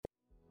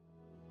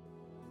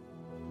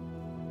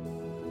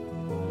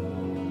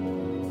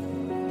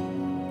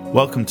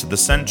Welcome to the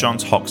St.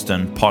 John's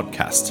Hoxton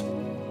podcast.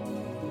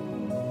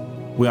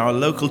 We are a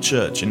local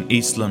church in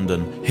East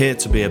London, here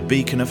to be a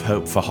beacon of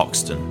hope for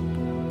Hoxton.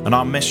 And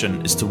our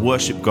mission is to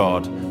worship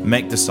God,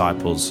 make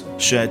disciples,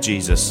 share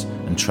Jesus,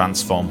 and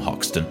transform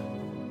Hoxton.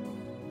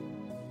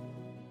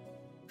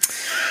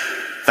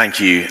 Thank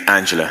you,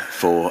 Angela,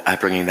 for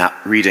bringing that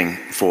reading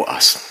for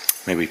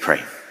us. May we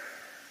pray.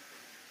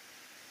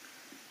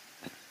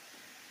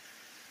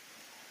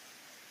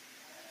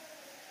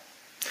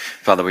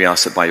 Father, we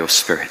ask that by your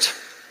Spirit,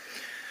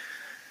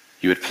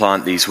 you would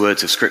plant these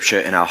words of Scripture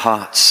in our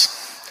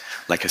hearts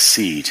like a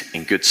seed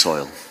in good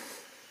soil.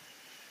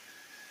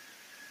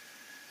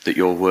 That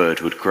your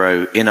word would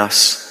grow in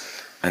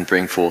us and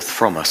bring forth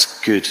from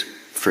us good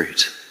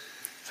fruit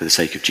for the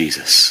sake of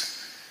Jesus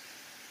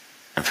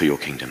and for your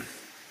kingdom.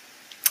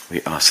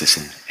 We ask this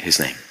in his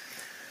name.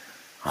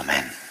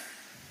 Amen.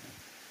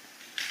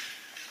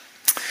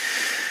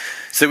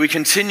 So we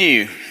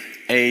continue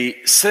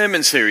a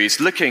sermon series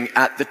looking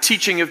at the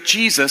teaching of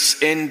Jesus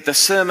in the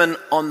Sermon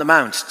on the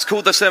Mount. It's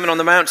called the Sermon on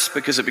the Mount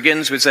because it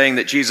begins with saying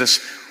that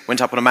Jesus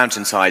went up on a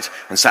mountainside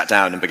and sat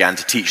down and began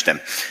to teach them.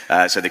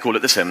 So they call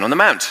it the Sermon on the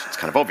Mount. It's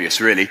kind of obvious,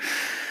 really.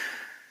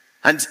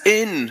 And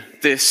in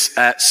this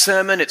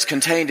sermon, it's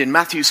contained in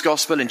Matthew's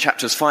Gospel in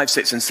chapters 5,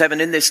 6, and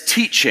 7. In this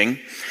teaching,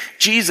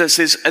 Jesus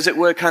is, as it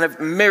were, kind of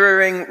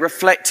mirroring,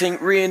 reflecting,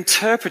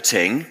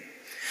 reinterpreting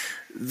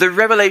the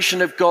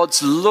revelation of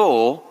God's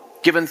law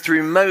given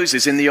through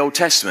Moses in the Old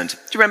Testament. Do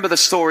you remember the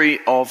story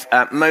of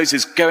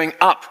Moses going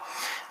up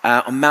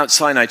on Mount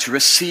Sinai to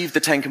receive the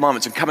Ten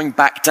Commandments and coming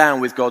back down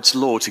with God's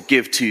law to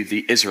give to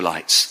the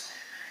Israelites?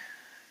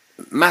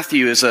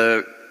 Matthew, as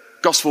a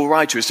gospel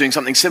writer, is doing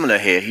something similar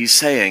here. He's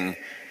saying,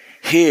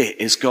 here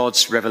is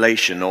God's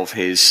revelation of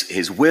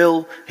his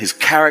will, his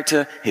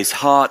character, his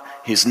heart,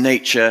 his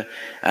nature,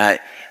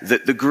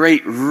 the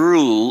great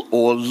rule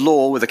or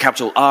law with a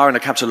capital R and a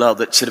capital L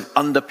that sort of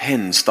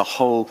underpins the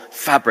whole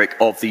fabric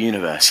of the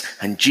universe.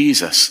 And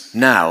Jesus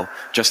now,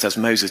 just as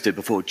Moses did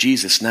before,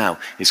 Jesus now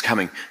is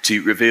coming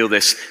to reveal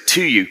this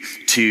to you,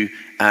 to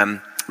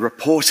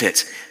report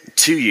it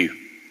to you.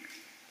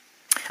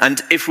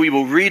 And if we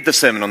will read the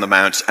Sermon on the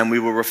Mount and we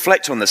will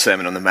reflect on the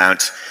Sermon on the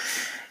Mount,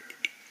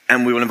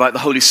 and we will invite the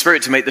Holy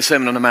Spirit to make the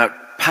Sermon on the Mount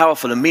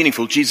powerful and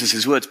meaningful,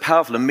 Jesus' words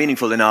powerful and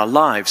meaningful in our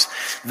lives,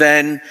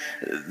 then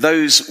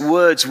those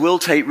words will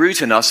take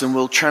root in us and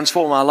will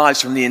transform our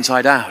lives from the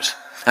inside out.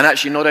 And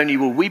actually, not only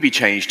will we be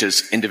changed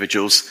as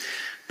individuals,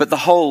 but the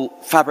whole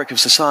fabric of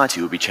society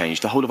will be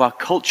changed. The whole of our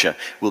culture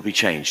will be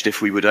changed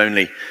if we would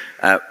only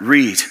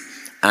read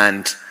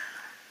and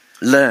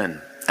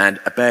learn and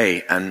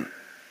obey. And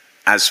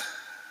as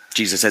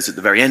Jesus says at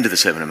the very end of the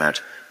Sermon on the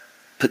Mount,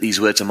 put these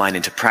words of mine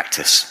into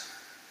practice.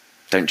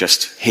 Don't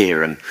just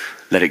hear and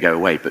let it go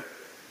away, but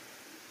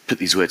put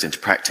these words into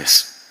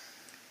practice.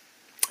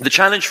 The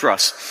challenge for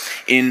us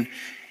in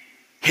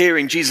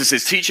hearing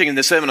Jesus' teaching in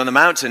the Sermon on the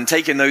Mount and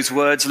taking those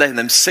words, letting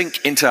them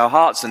sink into our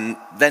hearts and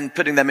then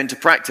putting them into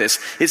practice,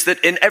 is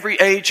that in every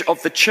age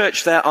of the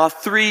church there are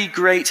three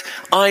great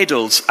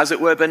idols, as it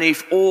were,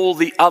 beneath all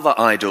the other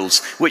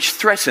idols, which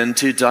threaten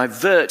to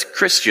divert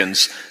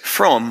Christians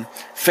from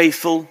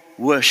faithful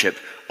worship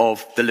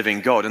of the living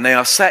God. And they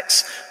are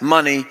sex,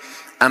 money,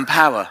 and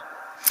power.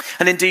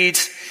 And indeed,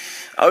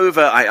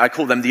 I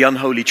call them the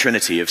unholy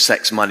trinity of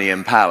sex, money,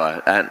 and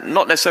power.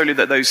 Not necessarily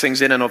that those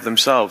things in and of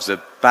themselves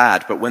are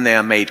bad, but when they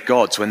are made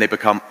gods, when they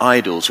become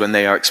idols, when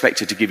they are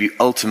expected to give you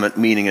ultimate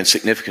meaning and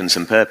significance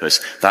and purpose,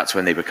 that's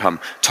when they become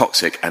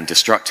toxic and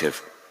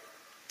destructive.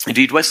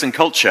 Indeed, Western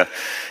culture,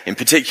 in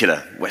particular,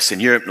 Western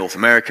Europe, North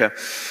America,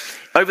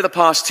 over the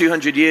past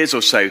 200 years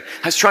or so,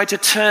 has tried to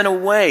turn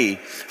away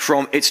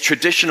from its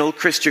traditional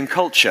Christian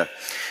culture,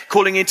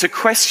 calling into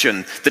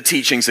question the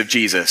teachings of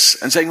Jesus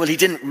and saying, well, he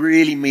didn't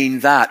really mean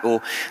that,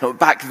 or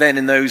back then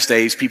in those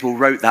days people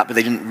wrote that but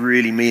they didn't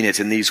really mean it,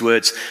 and these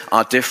words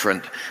are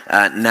different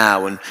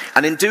now.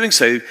 And in doing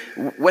so,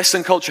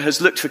 Western culture has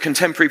looked for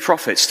contemporary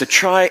prophets to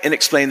try and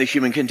explain the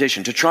human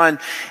condition, to try and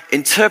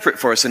interpret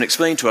for us and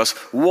explain to us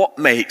what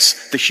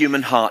makes the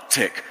human heart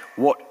tick,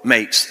 what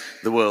makes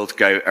the world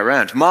go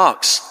around.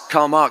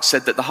 Karl Marx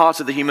said that the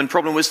heart of the human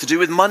problem was to do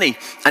with money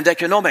and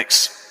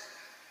economics.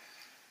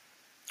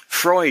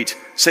 Freud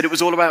said it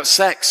was all about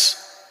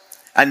sex,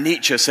 and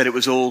Nietzsche said it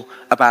was all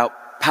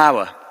about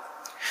power.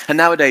 And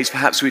nowadays,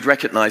 perhaps we'd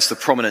recognize the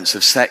prominence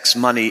of sex,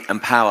 money,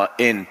 and power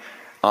in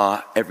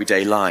our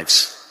everyday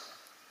lives.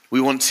 We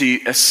want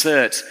to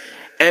assert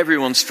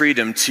everyone's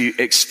freedom to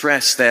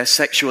express their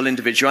sexual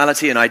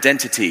individuality and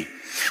identity.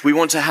 We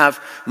want to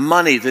have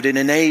money that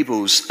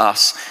enables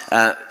us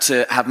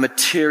to have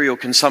material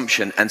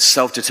consumption and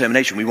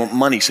self-determination. We want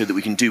money so that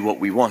we can do what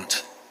we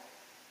want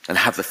and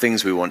have the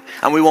things we want.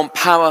 And we want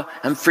power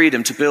and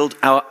freedom to build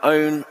our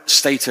own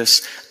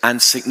status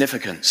and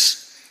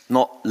significance,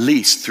 not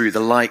least through the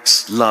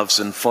likes, loves,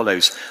 and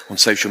follows on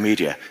social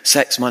media.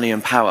 Sex, money,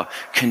 and power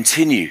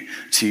continue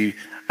to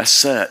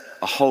assert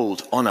a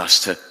hold on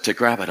us, to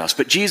grab at us.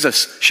 But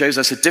Jesus shows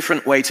us a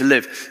different way to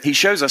live. He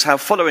shows us how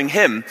following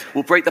him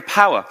will break the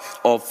power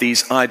of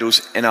these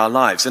idols in our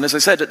lives. And as I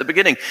said at the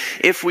beginning,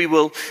 if we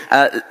will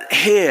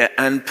hear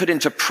and put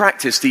into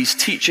practice these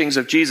teachings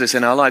of Jesus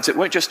in our lives, it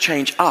won't just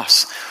change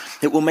us.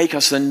 It will make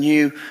us a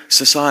new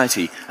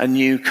society, a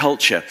new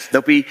culture.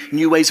 There'll be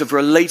new ways of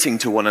relating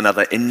to one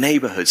another in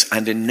neighborhoods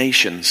and in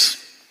nations.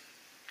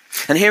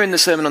 And here in the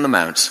Sermon on the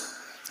Mount,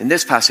 in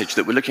this passage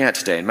that we're looking at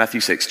today in Matthew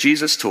 6,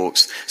 Jesus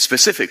talks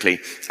specifically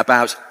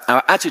about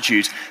our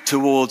attitude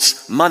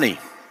towards money.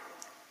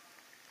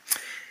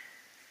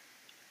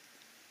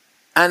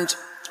 And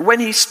when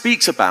he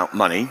speaks about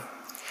money,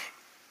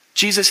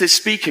 Jesus is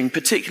speaking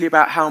particularly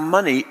about how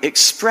money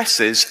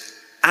expresses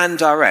and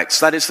directs.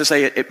 That is to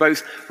say, it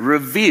both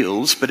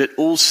reveals, but it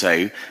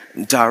also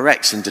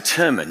directs and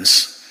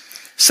determines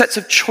sets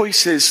of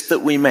choices that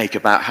we make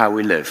about how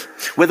we live.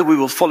 Whether we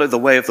will follow the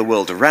way of the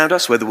world around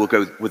us, whether we'll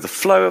go with the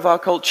flow of our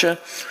culture,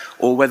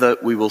 or whether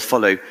we will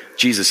follow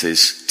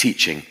Jesus'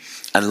 teaching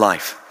and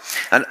life.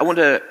 And I want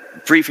to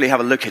briefly have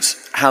a look at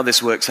how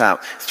this works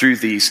out through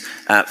these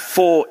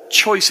 4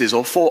 choices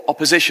or 4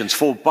 oppositions,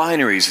 4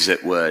 binaries, as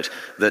it were,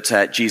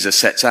 that Jesus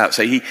sets out.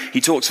 So he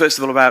talks first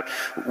of all about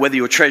whether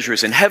your treasure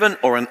is in heaven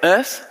or on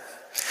earth.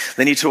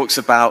 Then he talks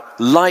about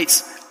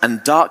light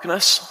and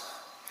darkness.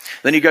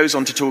 Then he goes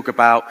on to talk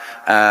about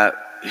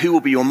who will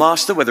be your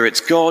master, whether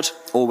it's God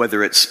or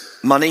whether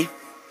it's money.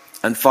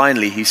 And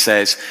finally, he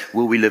says,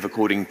 will we live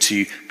according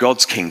to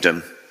God's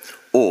kingdom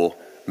or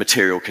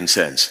material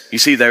concerns? You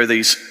see, there are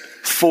these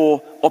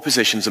 4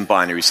 oppositions and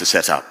binaries to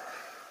set up.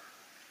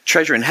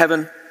 Treasure in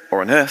heaven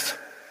or on earth,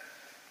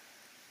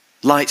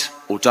 light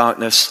or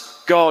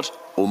darkness, God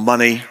or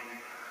money,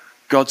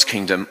 God's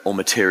kingdom or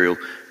material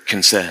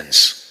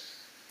concerns.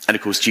 And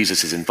of course,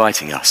 Jesus is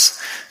inviting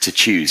us to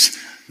choose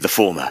the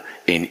former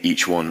in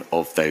each one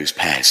of those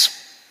pairs.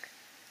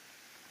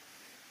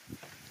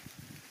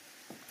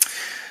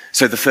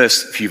 So the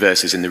first few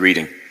verses in the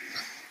reading.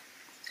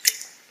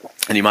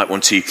 And you might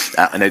want to,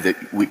 I know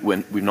that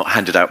we've not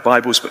handed out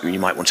Bibles, but you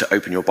might want to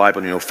open your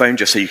Bible on your phone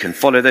just so you can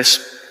follow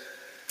this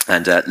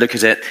and look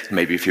at it.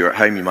 Maybe if you're at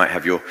home, you might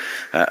have your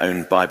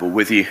own Bible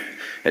with you.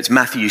 It's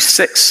Matthew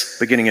 6,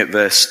 beginning at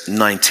verse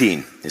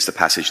 19, is the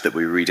passage that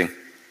we're reading.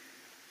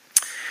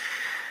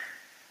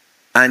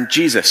 And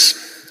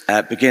Jesus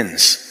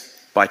begins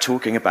by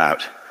talking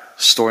about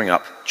storing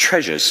up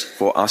treasures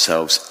for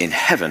ourselves in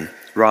heaven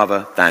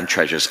rather than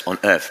treasures on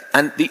earth.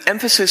 And the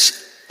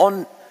emphasis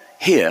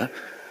here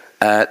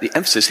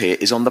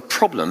is on the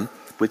problem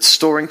with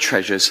storing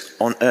treasures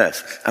on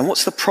earth. And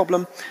what's the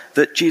problem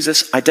that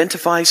Jesus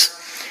identifies?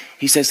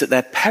 He says that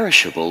they're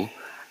perishable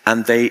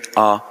and they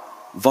are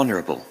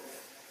vulnerable.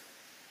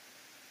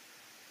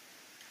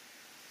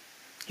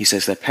 He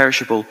says they're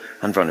perishable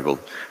and vulnerable.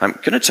 I'm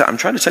trying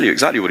to tell you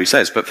exactly what he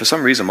says, but for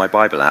some reason my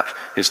Bible app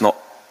is not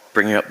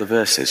bringing up the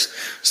verses.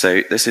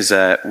 So this is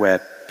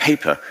where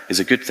paper is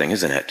a good thing,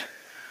 isn't it?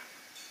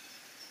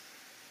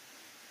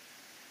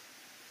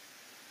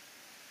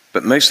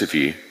 But most of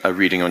you are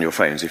reading on your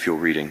phones, if you're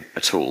reading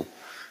at all.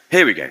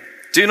 Here we go.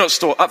 Do not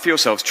store up for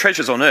yourselves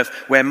treasures on earth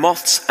where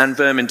moths and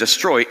vermin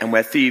destroy and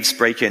where thieves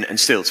break in and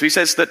steal. So he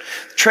says that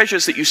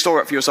treasures that you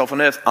store up for yourself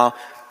on earth are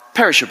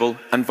perishable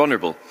and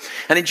vulnerable.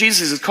 And in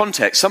Jesus'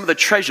 context, some of the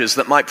treasures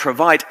that might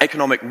provide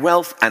economic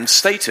wealth and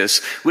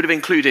status would have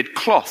included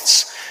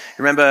cloths.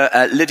 Remember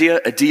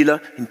Lydia, a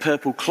dealer in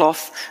purple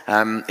cloth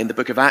in the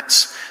book of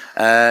Acts?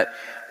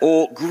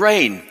 Or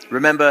grain.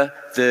 Remember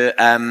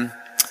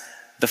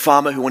the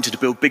farmer who wanted to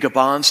build bigger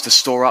barns to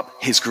store up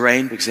his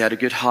grain because he had a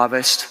good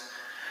harvest?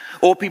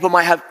 Or people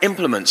might have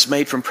implements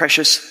made from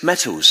precious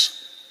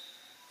metals.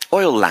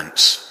 Oil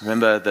lamps.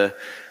 Remember the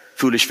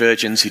foolish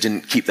virgins who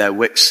didn't keep their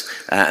wicks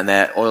and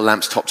their oil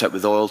lamps topped up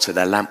with oil so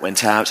their lamp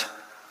went out?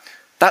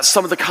 That's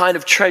some of the kind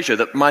of treasure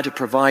that might have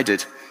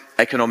provided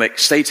economic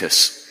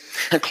status.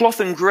 And cloth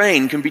and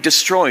grain can be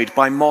destroyed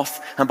by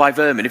moth and by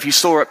vermin. If you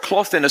store up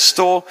cloth in a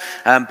store,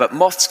 but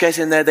moths get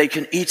in there, they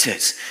can eat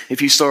it.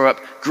 If you store up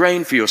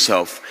grain for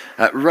yourself,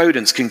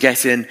 rodents can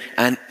get in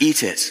and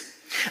eat it.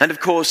 And of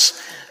course,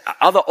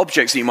 other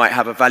objects that you might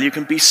have of value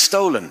can be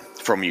stolen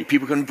from you.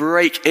 People can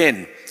break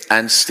in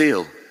and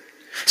steal.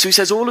 So he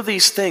says all of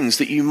these things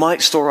that you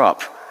might store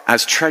up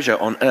as treasure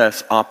on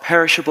earth are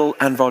perishable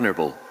and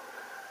vulnerable.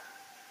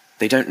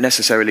 They don't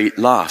necessarily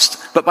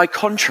last. But by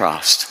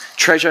contrast,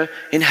 treasure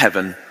in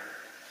heaven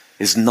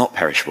is not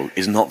perishable,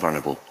 is not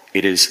vulnerable.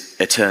 It is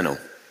eternal.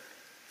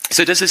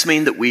 So does this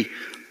mean that we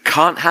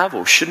can't have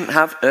or shouldn't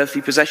have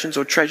earthly possessions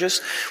or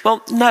treasures?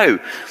 Well, no.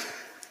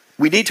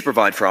 We need to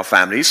provide for our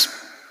families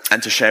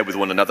and to share with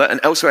one another.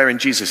 And elsewhere in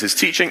Jesus'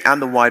 teaching and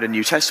the wider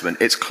New Testament,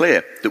 it's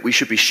clear that we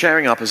should be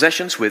sharing our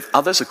possessions with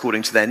others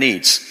according to their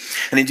needs.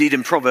 And indeed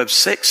in Proverbs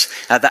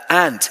 6, the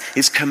ant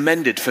is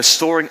commended for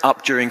storing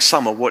up during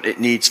summer what it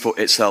needs for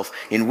itself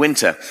in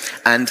winter.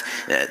 And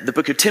the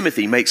book of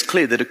Timothy makes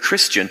clear that a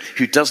Christian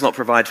who does not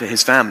provide for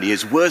his family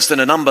is worse than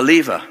an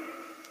unbeliever.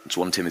 It's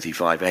 1 Timothy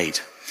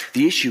 5:8.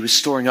 The issue is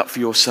storing up for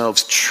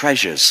yourselves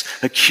treasures,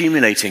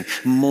 accumulating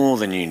more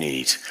than you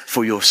need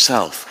for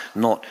yourself,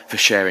 not for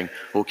sharing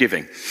or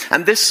giving.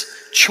 And this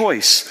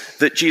choice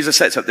that Jesus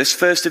sets up, this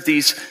first of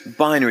these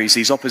binaries,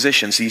 these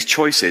oppositions, these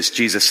choices,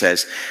 Jesus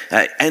says,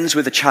 ends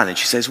with a challenge.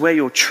 He says, where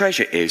your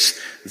treasure is,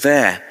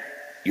 there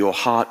your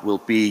heart will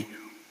be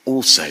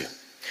also.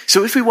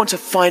 So if we want to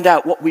find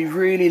out what we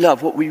really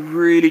love, what we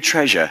really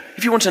treasure,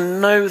 if you want to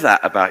know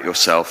that about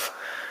yourself,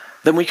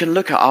 then we can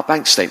look at our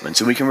bank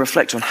statements and we can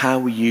reflect on how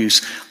we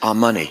use our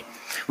money.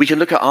 We can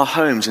look at our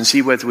homes and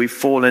see whether we've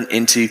fallen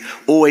into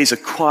always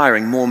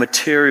acquiring more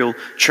material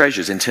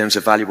treasures in terms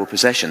of valuable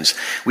possessions.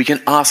 We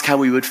can ask how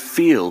we would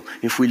feel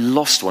if we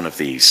lost one of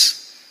these.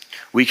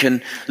 We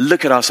can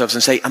look at ourselves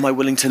and say, am I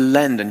willing to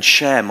lend and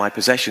share my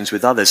possessions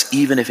with others,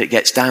 even if it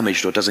gets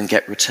damaged or doesn't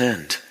get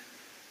returned?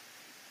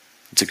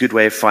 It's a good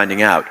way of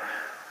finding out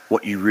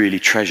what you really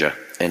treasure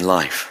in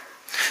life.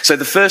 So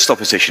the first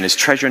opposition is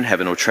treasure in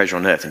heaven or treasure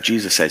on earth. And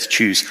Jesus says,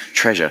 choose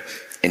treasure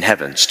in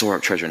heaven, store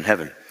up treasure in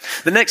heaven.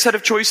 The next set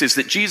of choices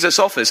that Jesus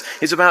offers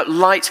is about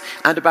light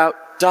and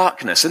about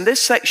darkness. And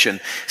this section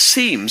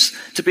seems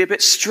to be a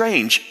bit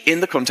strange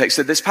in the context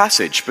of this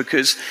passage,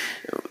 because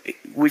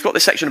we've got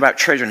this section about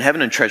treasure in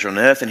heaven and treasure on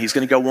earth, and he's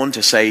going to go on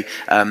to say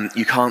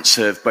you can't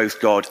serve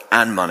both God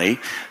and money.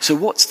 So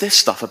what's this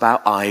stuff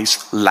about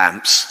eyes,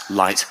 lamps,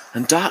 light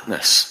and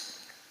darkness?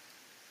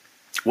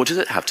 What does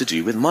it have to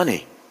do with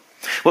money?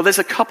 Well, there's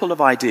a couple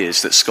of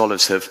ideas that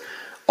scholars have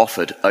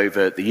offered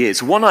over the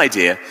years. One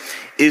idea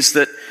is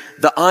that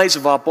the eyes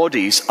of our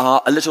bodies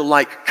are a little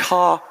like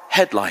car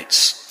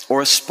headlights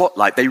or a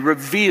spotlight. They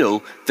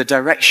reveal the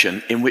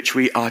direction in which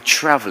we are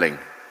traveling.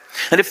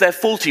 And if they're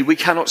faulty, we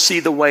cannot see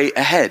the way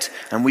ahead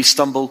and we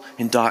stumble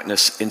in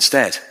darkness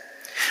instead.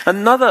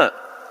 Another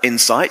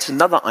insight,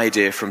 another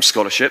idea from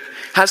scholarship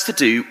has to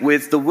do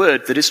with the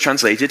word that is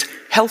translated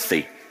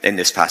healthy in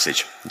this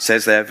passage. It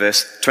says there,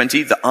 verse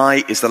 20, the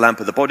eye is the lamp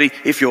of the body.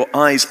 If your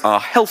eyes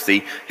are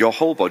healthy, your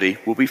whole body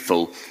will be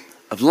full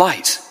of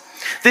light.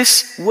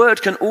 This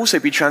word can also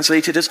be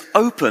translated as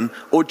open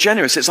or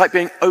generous. It's like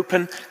being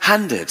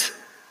open-handed.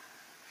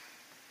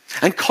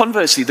 And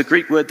conversely, the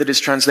Greek word that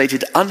is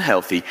translated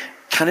unhealthy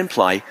can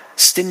imply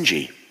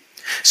stingy.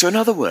 So in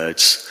other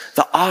words,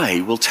 the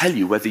eye will tell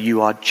you whether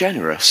you are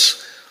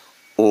generous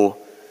or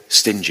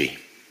stingy.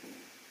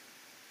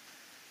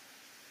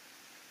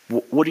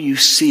 What are you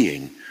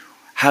seeing?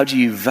 How do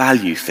you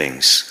value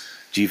things?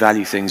 Do you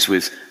value things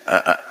with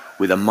a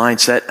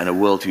mindset and a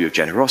worldview of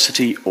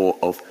generosity or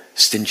of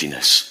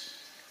stinginess?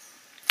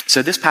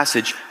 So this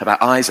passage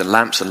about eyes and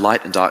lamps and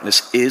light and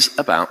darkness is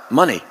about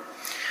money.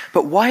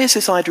 But why is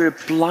this idea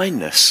of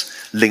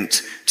blindness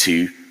linked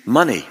to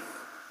money?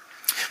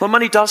 Well,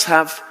 money does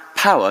have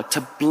power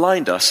to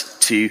blind us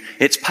to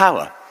its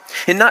power.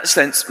 In that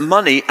sense,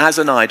 money as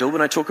an idol,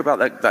 when I talk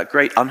about that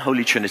great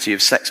unholy trinity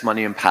of sex,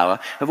 money and power,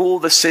 of all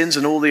the sins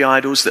and all the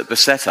idols that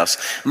beset us,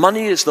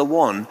 money is the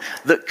one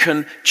that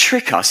can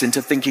trick us into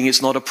thinking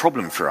it's not a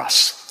problem for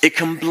us. It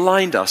can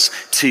blind us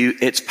to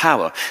its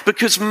power.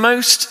 Because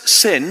most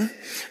sin,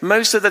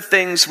 most of the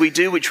things we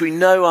do which we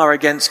know are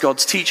against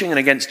God's teaching and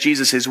against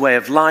Jesus' way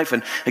of life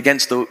and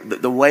against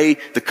the way,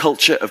 the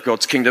culture of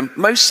God's kingdom,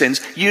 most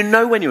sins, you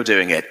know when you're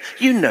doing it.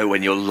 You know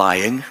when you're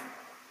lying.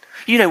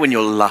 You know when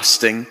you're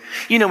lusting.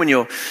 You know when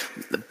you're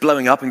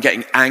blowing up and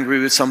getting angry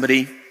with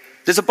somebody.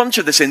 There's a bunch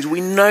of the sins.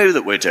 We know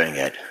that we're doing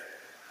it.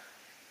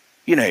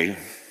 You know,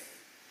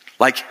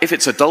 like if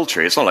it's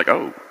adultery, it's not like,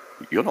 oh,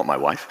 you're not my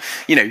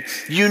wife. You know.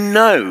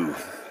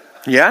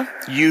 Yeah?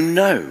 You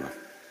know.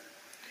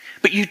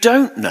 But you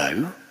don't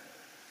know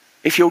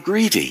if you're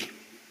greedy,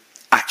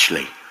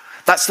 actually.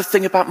 That's the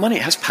thing about money.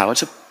 It has power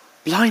to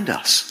blind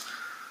us.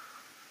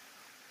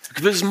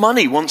 Because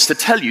money wants to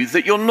tell you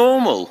that you're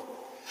normal.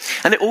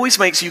 And it always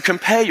makes you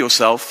compare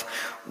yourself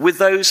with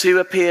those who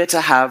appear to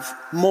have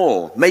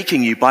more,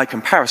 making you, by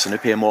comparison,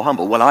 appear more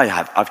humble. Well,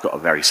 I've got a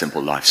very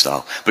simple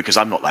lifestyle because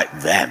I'm not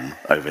like them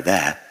over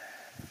there.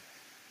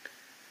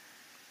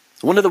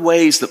 One of the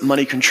ways that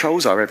money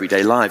controls our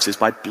everyday lives is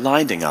by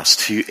blinding us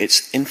to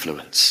its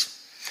influence.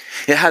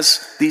 It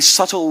has these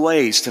subtle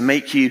ways to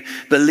make you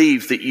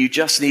believe that you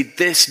just need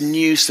this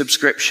new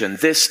subscription,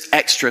 this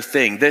extra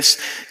thing, this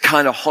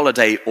kind of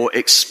holiday or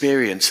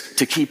experience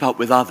to keep up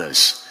with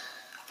others.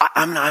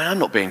 I'm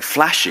not being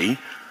flashy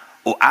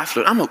or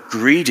affluent. I'm not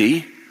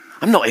greedy.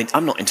 I'm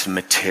not into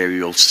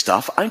material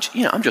stuff. I'm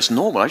just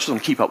normal. I just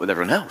want to keep up with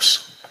everyone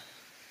else.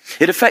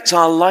 It affects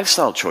our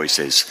lifestyle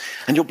choices,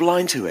 and you're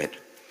blind to it.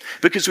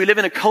 Because we live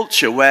in a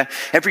culture where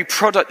every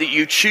product that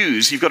you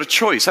choose, you've got a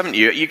choice, haven't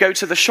you? You go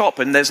to the shop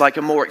and there's like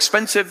a more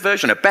expensive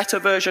version, a better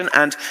version,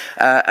 and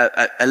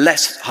a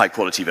less high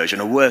quality version,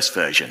 a worse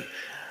version.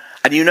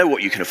 And you know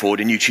what you can afford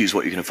and you choose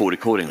what you can afford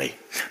accordingly.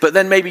 But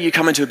then maybe you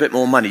come into a bit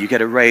more money, you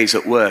get a raise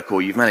at work,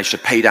 or you've managed to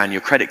pay down your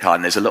credit card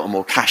and there's a little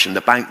more cash in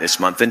the bank this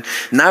month. And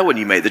now when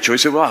you make the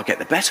choice, well, I'll get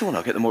the better one,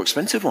 I'll get the more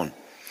expensive one.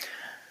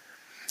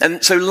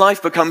 And so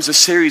life becomes a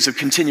series of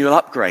continual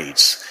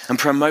upgrades and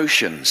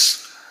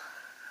promotions.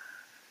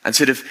 and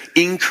sort of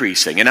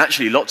increasing. And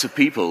actually lots of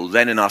people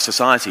then in our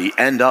society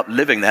end up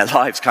living their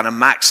lives kind of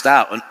maxed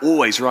out and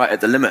always right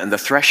at the limit and the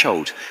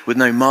threshold with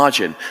no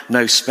margin,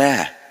 no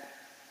spare.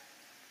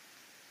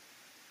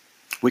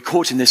 We're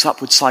caught in this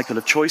upward cycle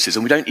of choices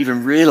and we don't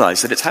even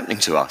realize that it's happening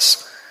to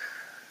us.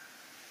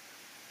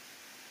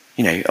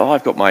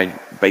 I've got my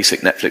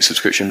basic Netflix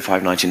subscription,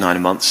 $5.99 a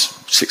month,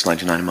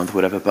 $6.99 a month,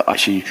 whatever, but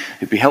actually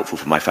it'd be helpful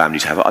for my family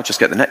to have it. I'll just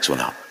get the next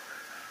one up.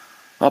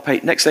 I'll pay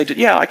next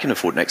day. I can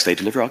afford next day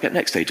delivery. I'll get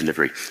next day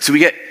delivery. So we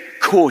get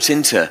caught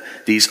into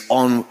these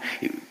ongoing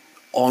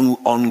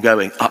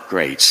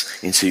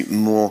upgrades into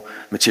more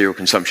material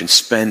consumption,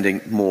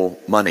 spending more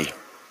money.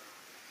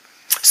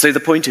 So the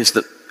point is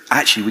that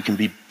actually we can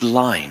be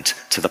blind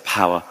to the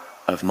power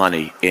of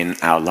money in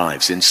our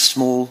lives in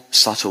small,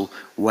 subtle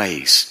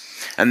ways.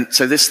 And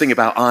so this thing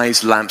about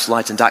eyes, lamps,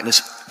 light and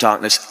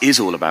darkness is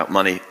all about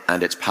money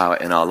and its power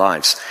in our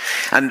lives.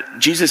 And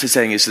Jesus is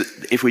saying is that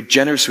if we're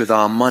generous with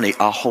our money,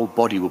 our whole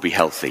body will be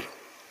healthy.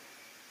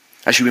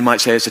 Actually, we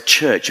might say as a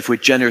church, if we're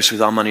generous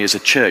with our money as a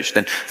church,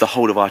 then the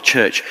whole of our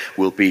church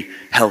will be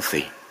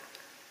healthy.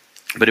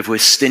 But if we're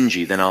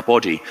stingy, then our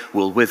body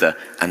will wither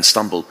and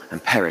stumble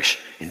and perish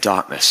in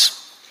darkness.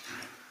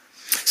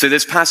 So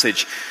this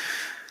passage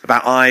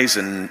about eyes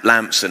and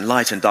lamps and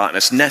light and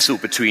darkness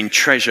nestled between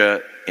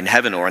treasure in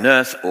heaven or on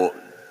earth, or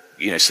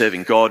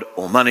serving God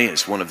or money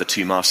as one of the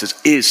two masters,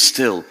 is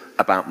still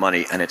about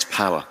money and its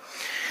power.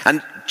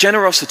 And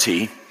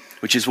generosity,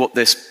 which is what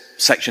this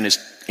section is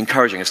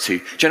encouraging us to,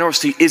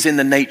 generosity is in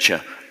the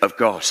nature of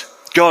God.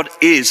 God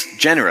is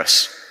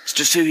generous. It's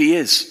just who he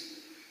is.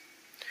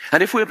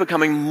 And if we're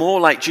becoming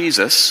more like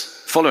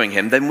Jesus, following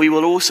him, then we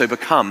will also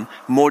become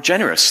more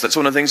generous. That's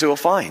one of the things we'll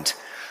find.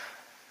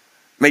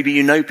 Maybe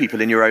you know people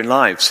in your own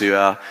lives who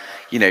are,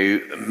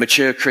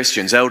 mature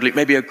Christians, elderly,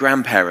 maybe a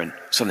grandparent,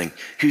 something,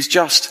 who's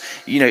just,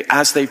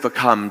 as they've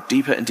become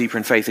deeper and deeper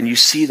in faith, and you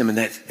see them and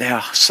they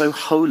are so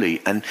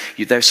holy and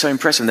they're so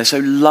impressive and they're so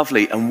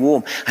lovely and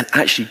warm. And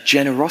actually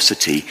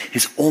generosity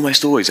is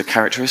almost always a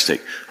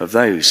characteristic of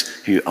those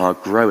who are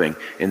growing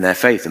in their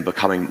faith and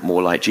becoming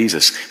more like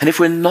Jesus. And if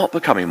we're not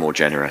becoming more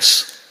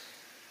generous,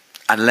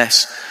 and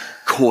less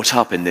caught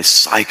up in this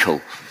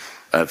cycle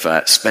of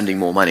spending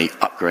more money,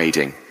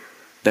 upgrading,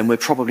 then we're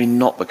probably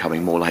not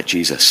becoming more like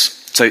Jesus.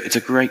 So it's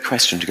a great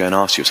question to go and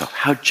ask yourself.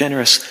 How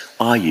generous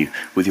are you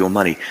with your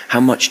money? How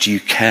much do you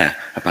care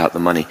about the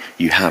money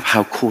you have?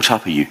 How caught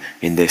up are you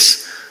in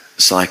this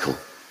cycle?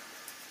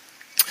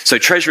 So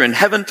treasure in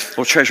heaven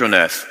or treasure on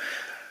earth?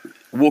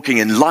 Walking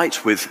in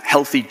light with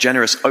healthy,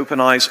 generous,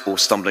 open eyes, or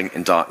stumbling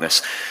in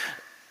darkness?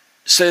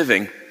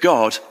 Serving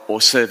God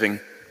or serving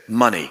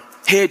money?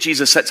 Here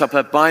Jesus sets up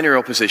a binary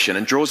opposition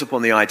and draws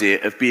upon the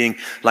idea of being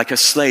like a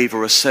slave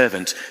or a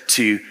servant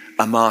to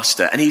a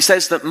master. And he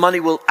says that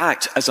money will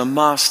act as a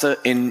master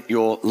in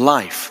your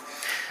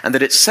life, and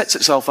that it sets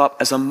itself up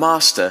as a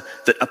master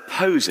that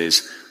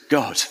opposes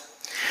God.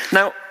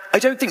 Now, I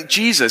don't think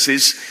Jesus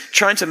is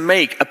trying to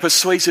make a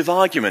persuasive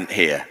argument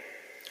here.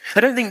 I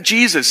don't think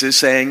Jesus is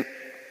saying,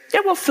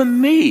 for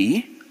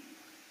me,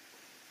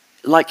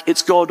 like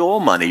it's God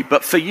or money,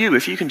 but for you,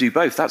 if you can do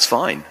both, that's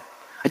fine.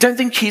 I don't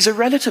think he's a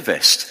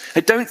relativist.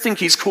 I don't think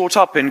he's caught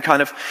up in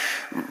kind of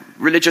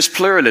religious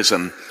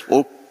pluralism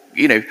or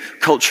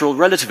cultural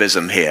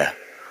relativism here.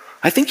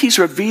 I think he's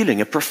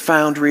revealing a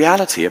profound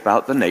reality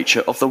about the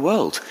nature of the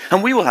world.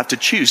 And we will have to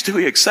choose, do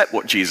we accept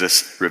what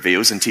Jesus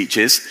reveals and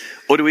teaches,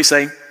 or do we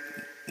say,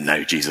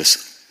 no,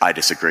 Jesus, I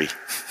disagree.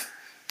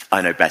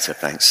 I know better,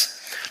 thanks.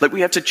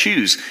 We have to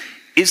choose,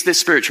 is this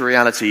spiritual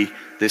reality,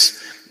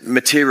 this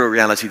material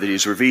reality that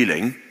he's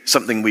revealing,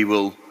 something we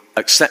will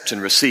accept and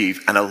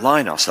receive and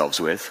align ourselves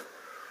with,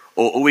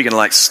 or are we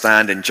going to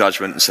stand in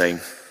judgment and say,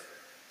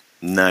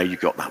 no, you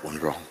got that one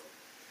wrong?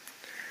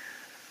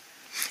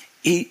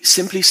 He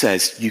simply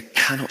says you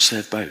cannot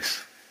serve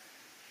both.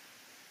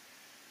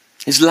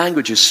 His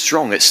language is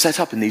strong. It's set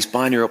up in these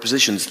binary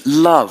oppositions: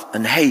 love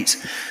and hate,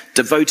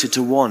 devoted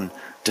to one,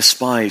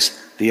 despise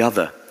the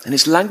other. And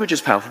his language is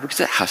powerful because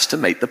it has to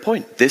make the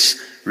point.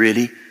 This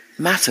really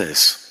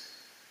matters.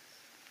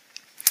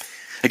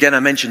 Again, I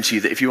mentioned to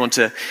you that if you want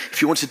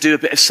to do a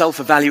bit of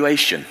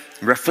self-evaluation,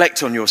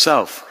 reflect on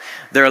yourself,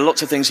 there are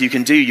lots of things you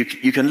can do.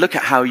 You can look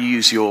at how you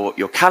use your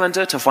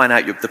calendar to find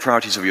out the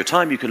priorities of your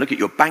time. You can look at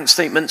your bank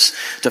statements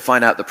to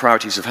find out the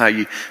priorities of how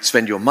you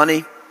spend your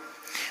money.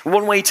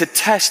 One way to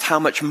test how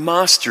much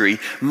mastery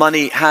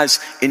money has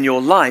in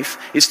your life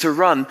is to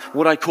run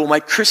what I call my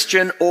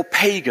Christian or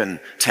pagan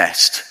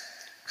test.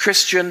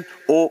 Christian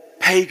or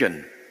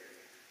pagan.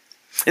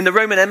 In the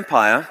Roman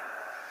Empire,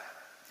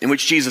 in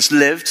which Jesus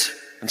lived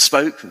and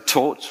spoke and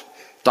taught,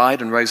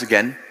 died and rose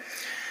again,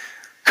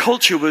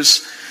 culture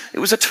was a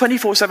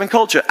 24/7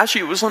 culture.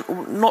 Actually, it was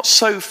not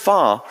so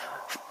far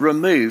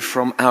removed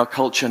from our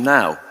culture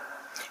now.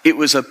 It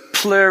was a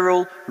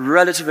plural,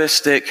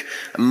 relativistic,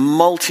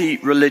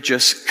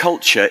 multi-religious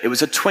culture. It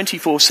was a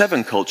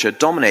 24/7 culture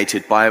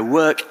dominated by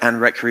work and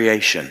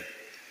recreation.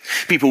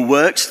 People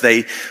worked,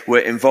 they were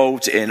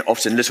involved in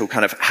often little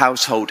kind of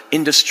household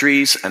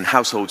industries, and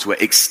households were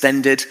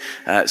extended.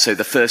 So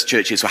the first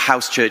churches were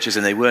house churches,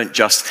 and they weren't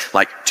just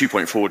like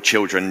 2.4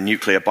 children,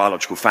 nuclear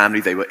biological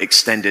family. They were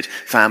extended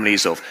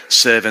families of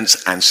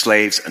servants and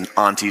slaves and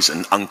aunties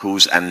and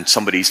uncles and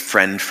somebody's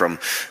friend from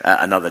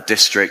another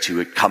district who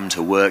would come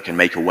to work and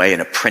make a way,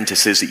 and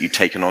apprentices that you'd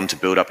taken on to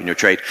build up in your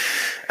trade.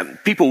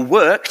 People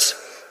worked.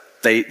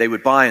 They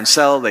would buy and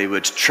sell, they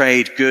would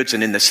trade goods,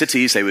 and in the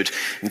cities they would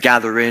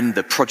gather in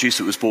the produce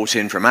that was brought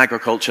in from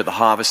agriculture, the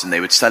harvest, and they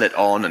would sell it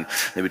on, and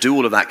they would do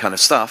all of that kind of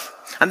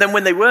stuff. And then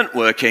when they weren't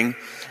working,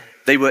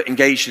 they were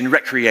engaged in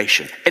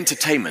recreation,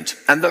 entertainment.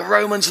 And the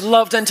Romans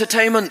loved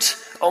entertainment.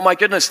 Oh my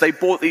goodness, they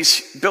built these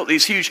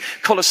huge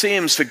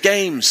colosseums for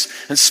games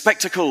and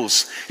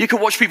spectacles. You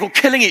could watch people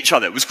killing each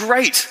other. It was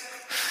great.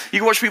 You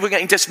can watch people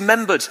getting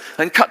dismembered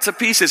and cut to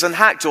pieces and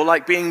hacked, or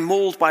like being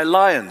mauled by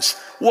lions.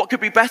 What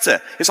could be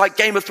better? It's like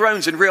Game of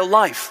Thrones in real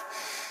life.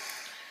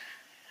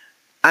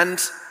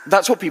 And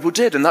that's what people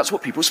did, and that's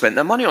what people spent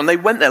their money on. They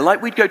went there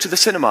like we'd go to the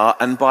cinema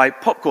and buy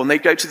popcorn.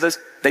 They'd go to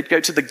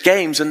the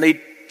games, and they'd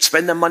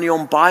spend their money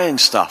on buying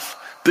stuff.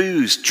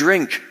 Booze,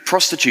 drink,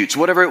 prostitutes,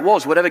 whatever it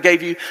was, whatever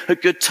gave you a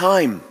good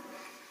time.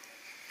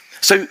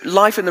 So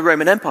life in the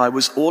Roman Empire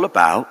was all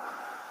about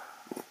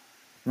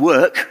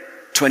work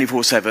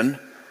 24/7,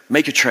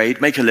 make a trade,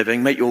 make a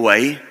living, make your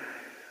way,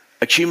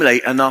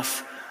 accumulate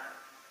enough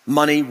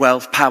money,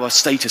 wealth, power,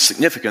 status,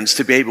 significance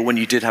to be able, when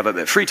you did have a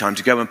bit of free time,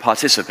 to go and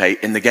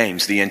participate in the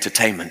games, the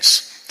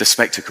entertainments, the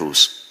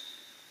spectacles.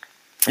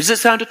 Does it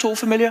sound at all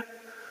familiar?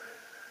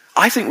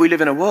 I think we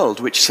live in a world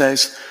which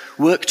says,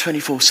 work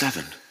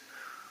 24/7.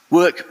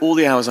 Work all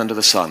the hours under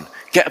the sun.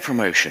 Get a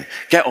promotion.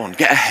 Get on.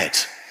 Get ahead.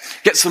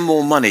 Get some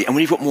more money. And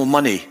when you've got more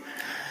money,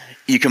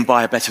 you can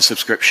buy a better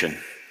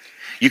subscription.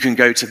 You can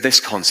go to this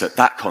concert,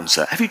 that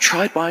concert. Have you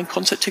tried buying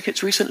concert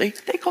tickets recently?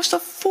 They cost a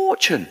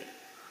fortune.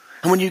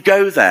 And when you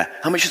go there,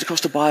 how much does it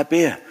cost to buy a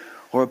beer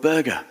or a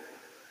burger?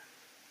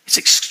 It's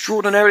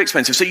extraordinarily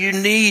expensive. So you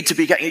need to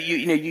be getting,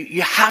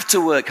 you have to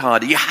work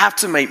harder. You have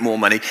to make more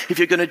money if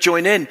you're going to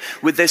join in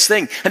with this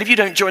thing. And if you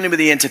don't join in with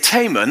the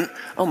entertainment,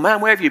 oh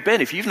man, where have you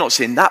been? If you've not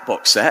seen that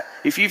box set,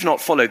 if you've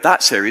not followed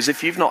that series,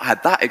 if you've not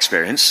had that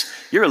experience,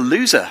 you're a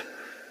loser.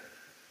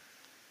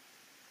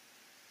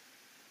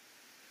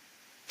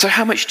 So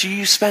how much do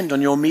you spend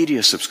on your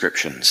media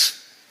subscriptions?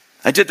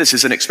 I did this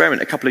as an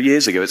experiment a couple of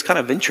years ago. It's kind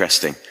of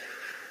interesting.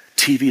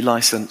 TV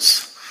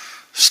license,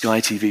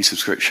 Sky TV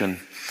subscription,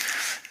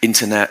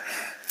 internet,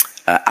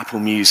 Apple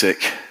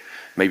Music,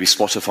 maybe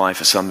Spotify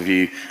for some of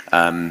you.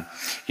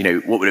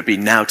 What would it be?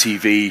 Now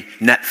TV,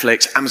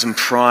 Netflix, Amazon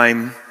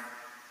Prime.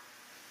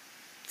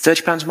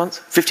 £30 a month?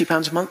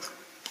 £50 a month?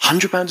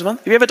 £100 a month?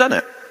 Have you ever done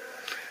it?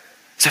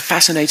 It's a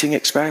fascinating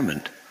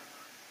experiment.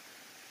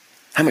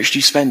 How much do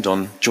you spend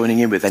on joining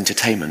in with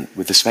entertainment,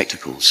 with the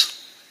spectacles?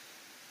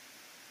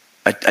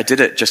 I did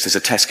it just as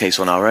a test case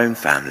on our own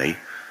family.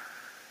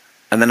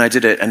 And then I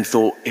did it and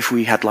thought, if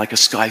we had like a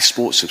Sky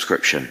Sports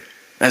subscription,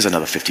 there's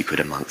another 50 quid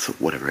a month, or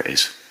whatever it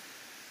is.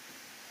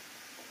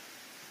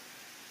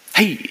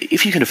 Hey,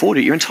 if you can afford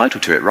it, you're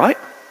entitled to it, right?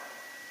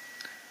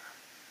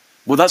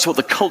 Well, that's what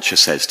the culture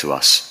says to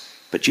us.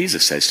 But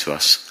Jesus says to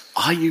us,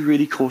 are you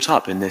really caught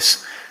up in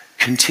this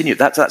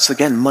That's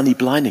again, money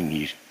blinding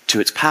you to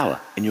its power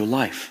in your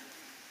life.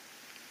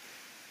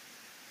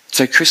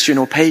 So Christian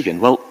or pagan,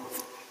 well,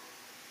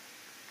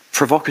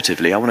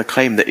 provocatively, I want to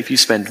claim that if you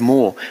spend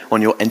more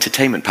on your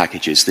entertainment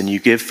packages than you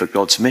give for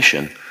God's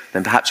mission,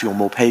 then perhaps you're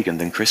more pagan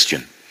than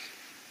Christian.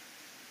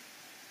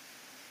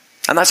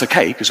 And that's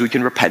okay, because we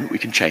can repent, we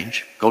can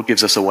change. God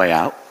gives us a way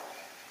out.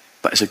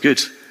 But it's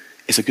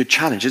a good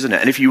challenge, isn't it?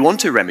 And if you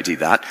want to remedy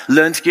that,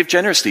 learn to give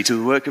generously to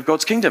the work of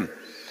God's kingdom.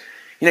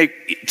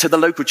 To the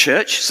local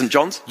church, St.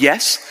 John's,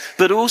 yes,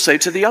 but also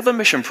to the other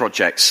mission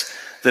projects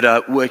that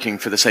are working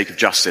for the sake of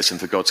justice and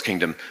for God's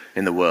kingdom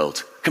in the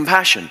world.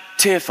 Compassion,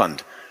 Tear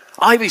Fund,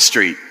 Ivy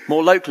Street,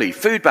 more locally,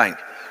 Food Bank,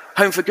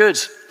 Home for Good,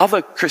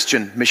 other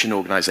Christian mission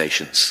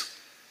organizations.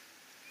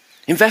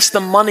 Invest the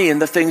money in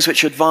the things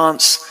which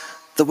advance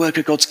the work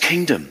of God's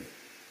kingdom,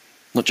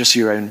 not just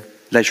your own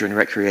leisure and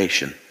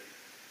recreation.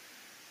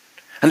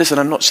 And listen,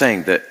 I'm not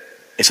saying that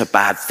it's a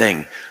bad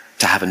thing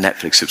to have a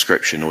Netflix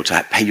subscription or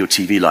to pay your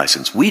TV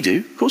license. We do,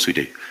 of course we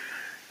do. You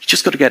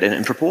just got to get it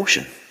in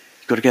proportion.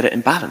 You've got to get it in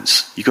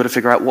balance. You've got to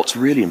figure out what's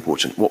really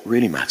important, what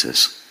really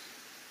matters.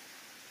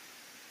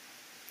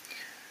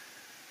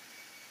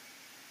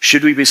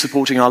 Should we be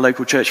supporting our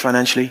local church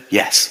financially?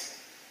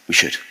 Yes, we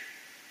should.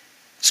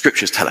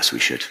 Scriptures tell us we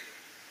should.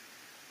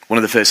 One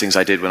of the first things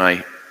I did when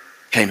I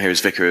came here as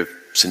vicar of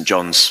St.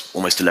 John's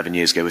almost 11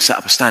 years ago was set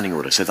up a standing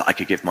order so that I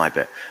could give my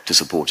bit to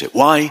support it.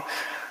 Why?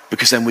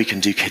 Because then we can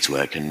do kids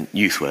work and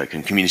youth work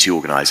and community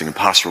organising and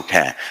pastoral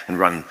care and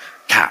run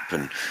CAP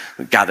and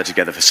gather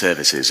together for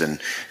services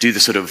and do the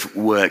sort of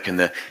work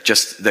and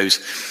just those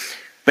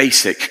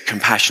basic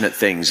compassionate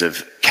things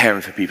of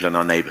caring for people in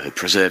our neighbourhood,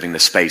 preserving the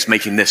space,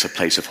 making this a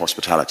place of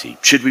hospitality.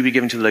 Should we be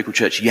giving to the local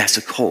church? Yes,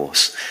 of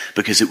course,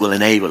 because it will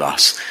enable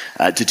us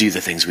to do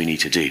the things we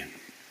need to do.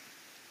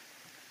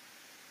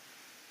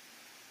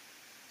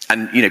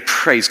 And,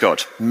 praise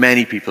God,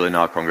 many people in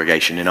our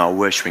congregation, in our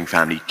worshiping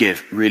family,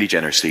 give really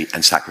generously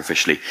and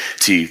sacrificially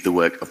to the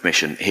work of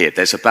mission here.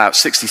 There's about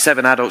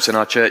 67 adults in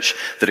our church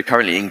that are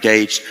currently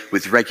engaged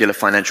with regular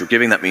financial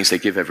giving. That means they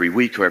give every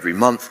week or every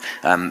month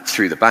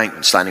through the bank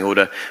and standing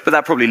order. But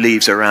that probably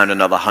leaves around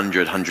another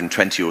 100,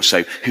 120 or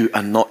so who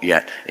are not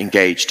yet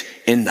engaged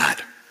in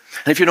that.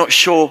 And if you're not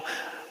sure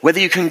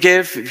whether you can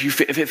give,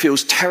 if it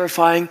feels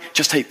terrifying,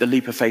 just take the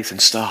leap of faith and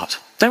start.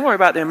 Don't worry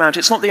about the amount.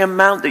 It's not the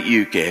amount that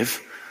you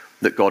give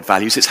that God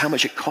values, it's how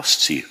much it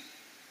costs you.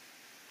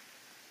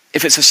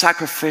 If it's a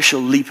sacrificial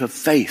leap of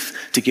faith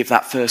to give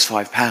that first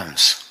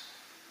 £5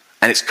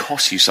 and it's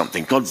cost you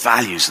something, God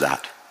values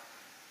that.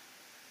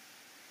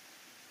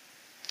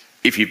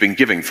 If you've been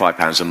giving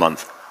 £5 a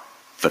month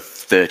for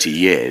 30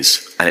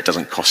 years and it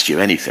doesn't cost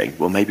you anything,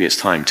 well, maybe it's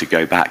time to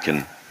go back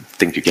and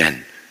think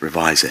again,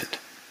 revise it.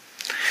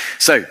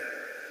 So,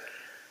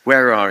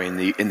 where are in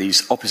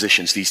these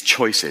oppositions, these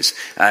choices?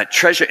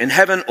 Treasure in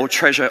heaven or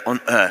treasure on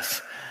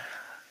earth?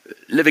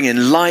 Living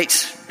in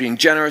light, being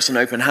generous and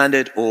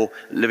open-handed, or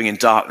living in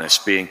darkness,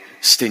 being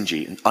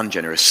stingy and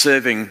ungenerous?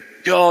 Serving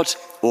God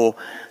or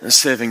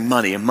serving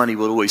money? And money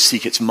will always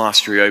seek its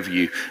mastery over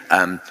you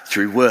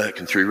through work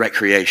and through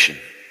recreation.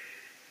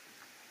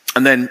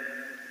 And then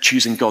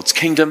choosing God's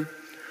kingdom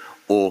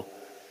or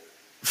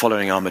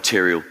following our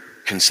material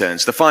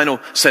concerns. The final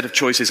set of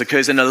choices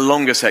occurs in a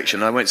longer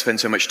section. I won't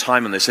spend so much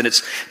time on this,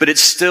 but it's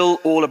still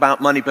all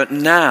about money. But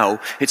now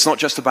it's not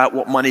just about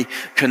what money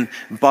can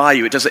buy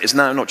you. It's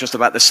now not just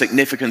about the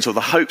significance or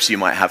the hopes you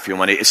might have for your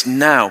money. It's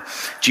now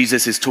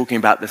Jesus is talking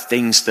about the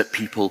things that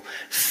people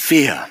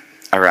fear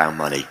around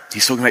money.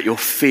 He's talking about your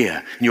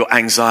fear and your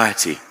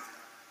anxiety.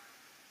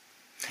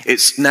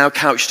 It's now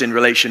couched in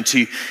relation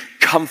to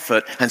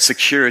comfort and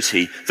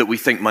security that we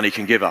think money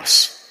can give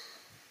us.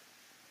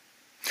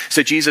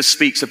 So Jesus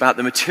speaks about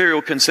the material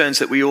concerns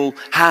that we all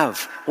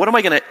have. What am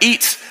I going to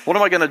eat? What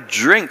am I going to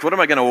drink? What am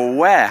I going to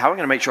wear? How am I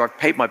going to make sure I've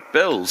paid my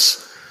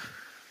bills?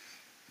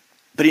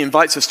 But he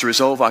invites us to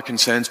resolve our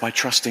concerns by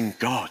trusting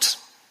God.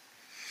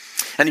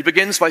 And he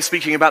begins by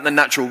speaking about the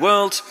natural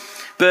world,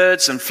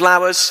 birds and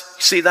flowers.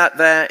 You see that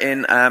there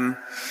in,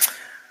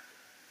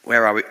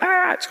 where are we?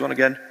 It's gone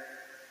again.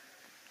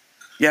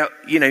 Yeah,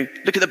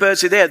 look at the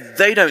birds there.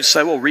 They don't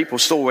sow or reap or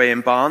store away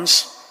in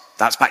barns.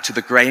 That's back to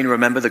the grain.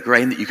 Remember the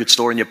grain that you could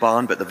store in your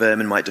barn, but the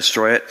vermin might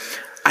destroy it.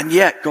 And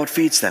yet God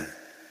feeds them.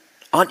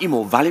 Aren't you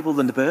more valuable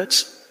than the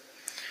birds?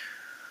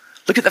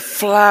 Look at the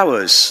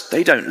flowers.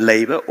 They don't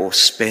labor or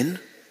spin.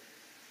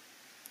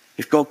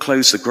 If God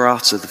clothes the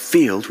grass of the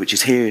field, which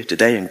is here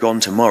today and gone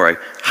tomorrow,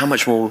 how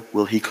much more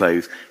will he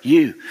clothe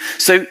you?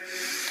 So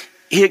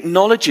he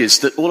acknowledges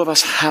that all of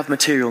us have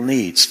material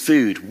needs: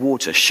 food,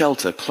 water,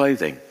 shelter,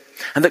 clothing.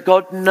 And that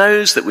God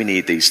knows that we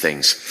need these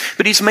things.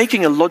 But he's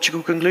making a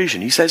logical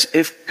conclusion. He says,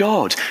 if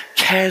God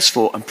cares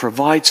for and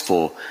provides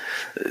for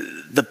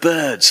the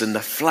birds and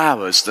the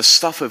flowers, the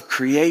stuff of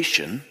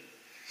creation,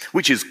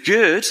 which is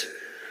good,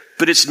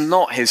 but it's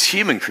not his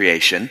human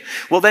creation,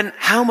 well then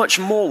how much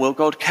more will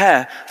God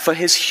care for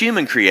his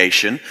human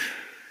creation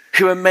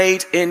who are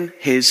made in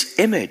his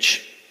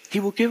image? He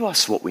will give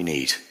us what we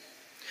need.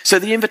 So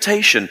the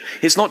invitation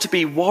is not to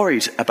be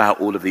worried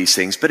about all of these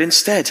things, but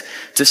instead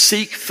to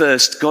seek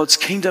first God's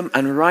kingdom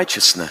and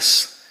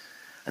righteousness,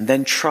 and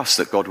then trust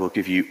that God will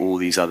give you all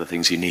these other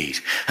things you need.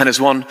 And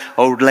as one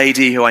old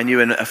lady who I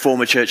knew in a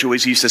former church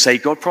always used to say,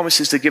 God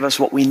promises to give us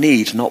what we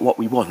need, not what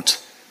we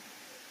want.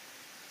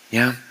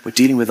 Yeah, we're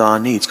dealing with our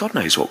needs. God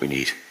knows what we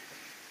need.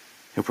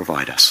 He'll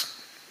provide us.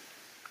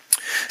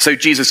 So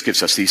Jesus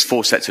gives us these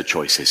 4 sets of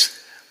choices.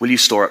 Will you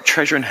store up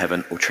treasure in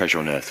heaven or treasure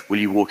on earth? Will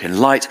you walk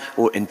in light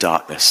or in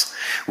darkness?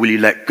 Will you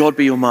let God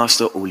be your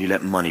master or will you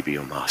let money be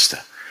your master?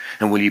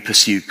 And will you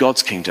pursue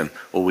God's kingdom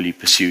or will you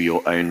pursue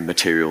your own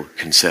material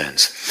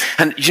concerns?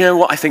 And you know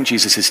what I think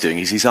Jesus is doing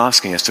is he's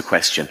asking us to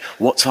question,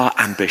 what's our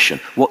ambition?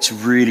 What's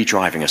really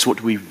driving us? What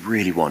do we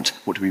really want?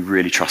 What do we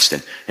really trust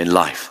in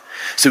life?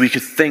 So we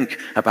could think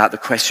about the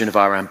question of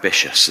our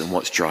ambitions and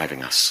what's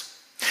driving us.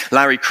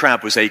 Larry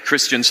Crabb was a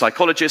Christian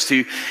psychologist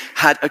who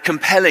had a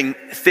compelling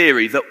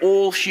theory that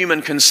all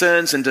human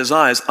concerns and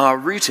desires are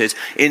rooted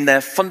in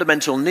their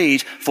fundamental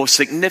need for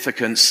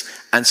significance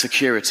and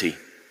security.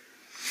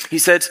 He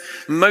said,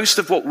 most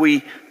of what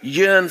we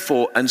yearn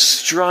for and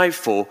strive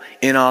for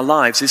in our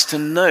lives is to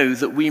know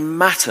that we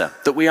matter,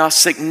 that we are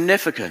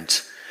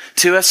significant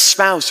to a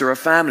spouse or a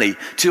family,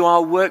 to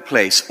our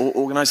workplace or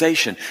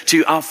organization,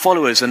 to our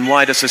followers and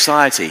wider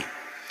society.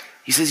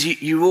 He says,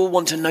 you all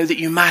want to know that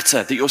you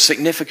matter, that you're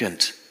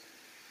significant.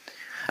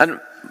 And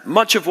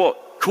much of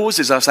what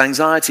causes us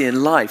anxiety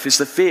in life is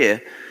the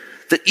fear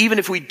that even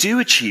if we do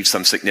achieve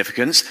some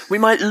significance, we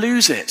might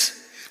lose it.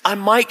 I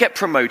might get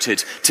promoted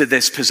to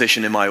this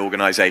position in my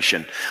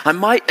organization. I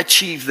might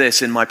achieve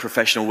this in my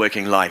professional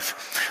working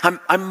life.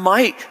 I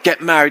might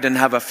get married and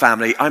have a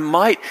family. I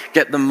might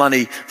get the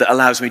money that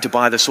allows me to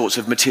buy the sorts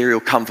of material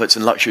comforts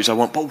and luxuries I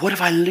want. But what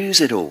if I lose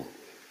it all?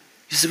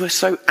 He says, we're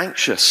so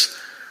anxious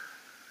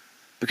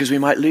because we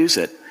might lose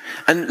it.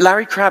 And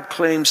Larry Crabb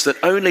claims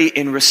that only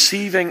in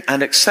receiving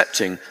and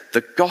accepting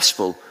the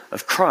gospel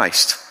of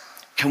Christ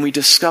can we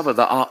discover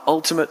that our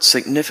ultimate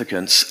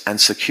significance and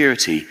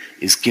security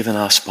is given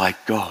us by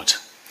God.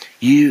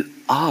 You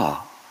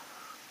are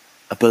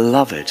a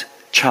beloved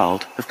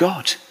child of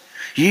God.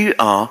 You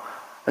are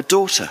a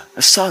daughter,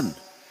 a son,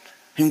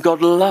 whom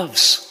God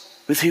loves,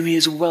 with whom he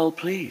is well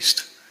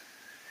pleased.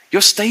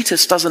 Your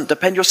status doesn't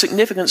depend, your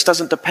significance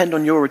doesn't depend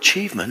on your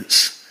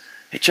achievements.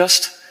 It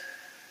just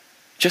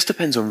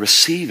depends on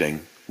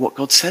receiving what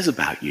God says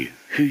about you,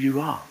 who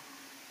you are.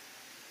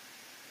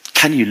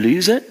 Can you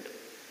lose it?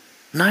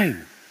 No.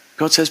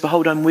 God says,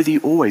 behold, I'm with you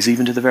always,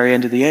 even to the very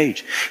end of the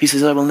age. He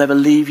says, I will never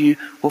leave you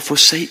or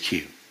forsake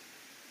you.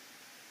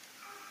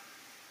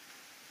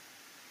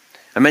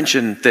 I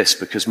mention this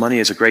because money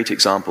is a great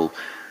example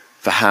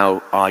for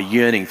how our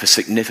yearning for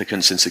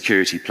significance and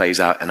security plays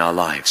out in our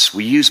lives.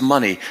 We use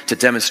money to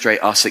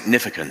demonstrate our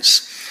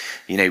significance.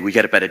 We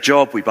get a better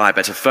job, we buy a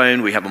better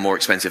phone, we have a more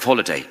expensive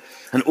holiday.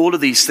 And all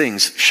of these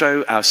things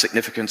show our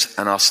significance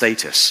and our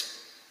status.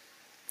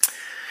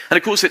 And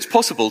of course, it's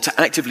possible to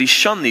actively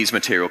shun these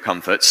material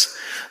comforts,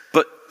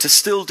 but to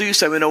still do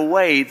so in a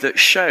way that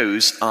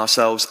shows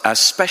ourselves as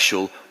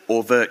special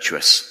or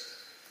virtuous.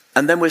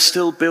 And then we're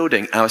still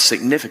building our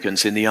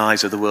significance in the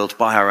eyes of the world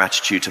by our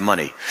attitude to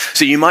money.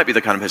 So you might be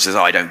the kind of person who says,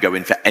 I don't go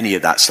in for any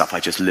of that stuff,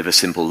 I just live a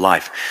simple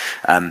life.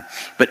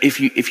 But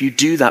if you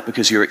do that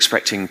because you're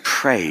expecting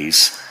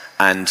praise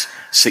and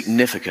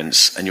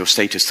significance and your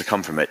status to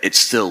come from it, it's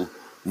still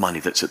money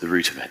that's at the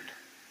root of it.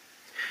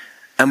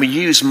 And we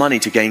use money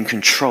to gain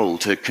control,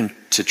 to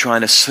try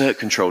and assert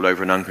control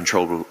over an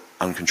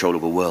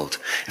uncontrollable world.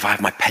 If I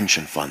have my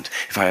pension fund,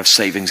 if I have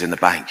savings in the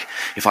bank,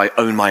 if I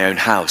own my own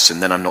house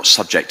and then I'm not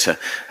subject to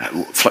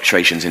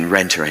fluctuations in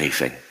rent or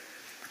anything.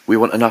 We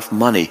want enough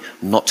money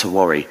not to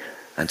worry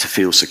and to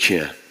feel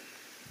secure.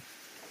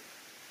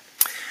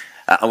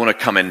 I want to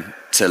come in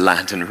to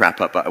land and wrap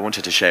up, but I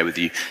wanted to share with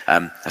you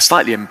a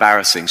slightly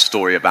embarrassing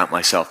story about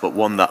myself, but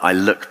one that I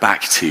look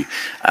back to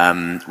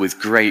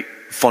with great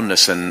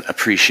fondness and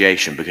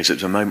appreciation, because it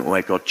was a moment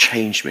where God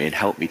changed me and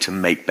helped me to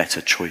make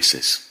better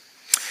choices.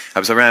 I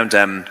was around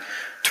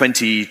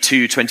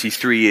 22,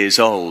 23 years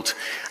old,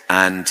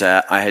 and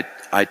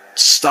I'd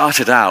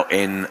started out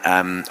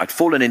I'd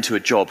fallen into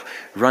a job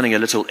running a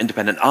little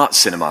independent art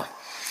cinema,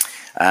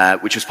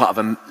 which was part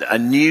of a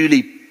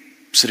newly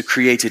sort of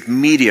created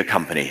media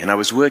company, and I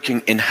was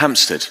working in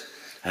Hampstead,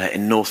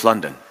 in North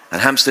London. And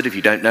Hampstead, if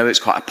you don't know,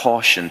 it's quite a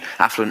posh and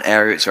affluent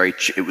area.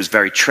 It was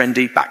very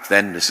trendy back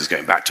then. This is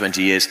going back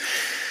 20 years.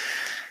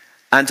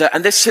 And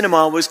this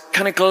cinema was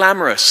kind of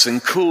glamorous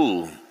and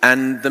cool.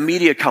 And the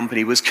media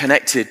company was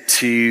connected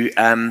to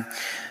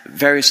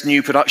various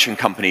new production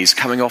companies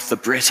coming off the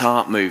Brit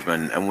art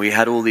movement. And we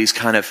had all these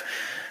kind of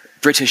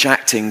British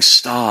acting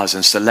stars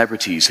and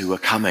celebrities who were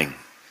coming.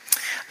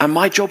 And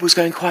my job was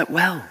going quite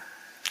well.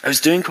 I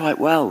was doing quite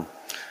well.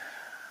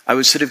 I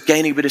was sort of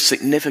gaining a bit of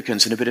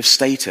significance and a bit of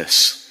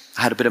status.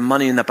 I had a bit of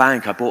money in the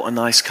bank. I bought a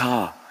nice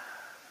car.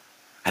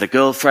 I had a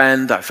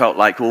girlfriend. I felt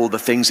like all the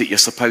things that you're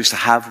supposed to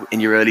have in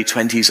your early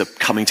 20s are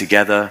coming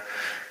together.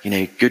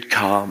 Good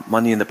car,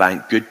 money in the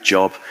bank, good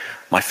job.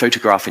 My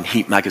photograph in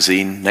Heat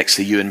magazine next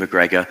to Ewan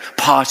McGregor,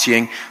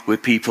 partying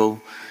with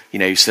people,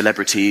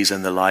 celebrities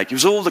and the like. It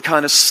was all the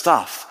kind of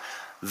stuff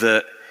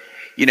that,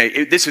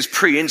 this was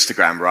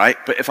pre-Instagram, right?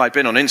 But if I'd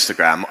been on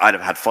Instagram, I'd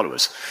have had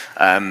followers.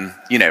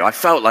 I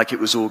felt like it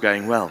was all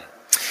going well.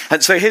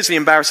 And so here's the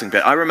embarrassing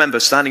bit. I remember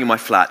standing in my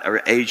flat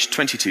at age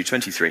 22,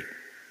 23,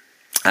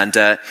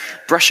 and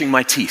brushing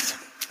my teeth.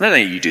 I don't know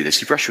you do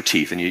this. You brush your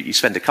teeth and you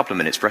spend a couple of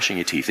minutes brushing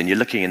your teeth and you're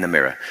looking in the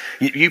mirror.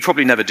 You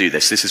probably never do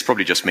this. This is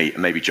probably just me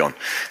and maybe John.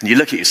 And you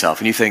look at yourself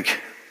and you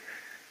think,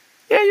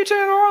 yeah, you're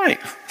doing all right.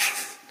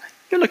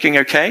 You're looking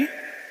okay.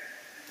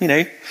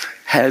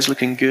 Hair's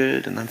looking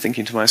good. And I'm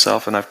thinking to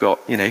myself, and I've got,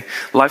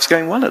 life's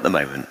going well at the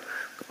moment.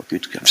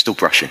 I'm still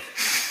brushing.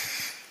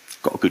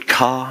 Got a good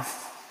car.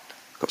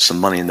 Got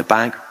some money in the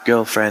bank,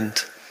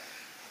 girlfriend,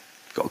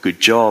 got a good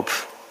job,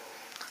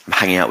 I'm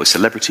hanging out with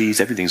celebrities,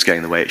 everything's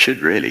going the way it should,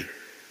 really.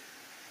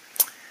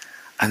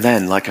 And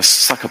then, like a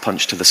sucker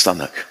punch to the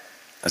stomach,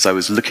 as I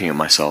was looking at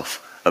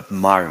myself,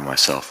 admiring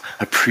myself,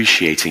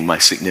 appreciating my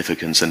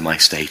significance and my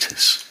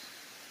status,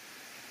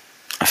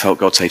 I felt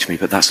God say to me,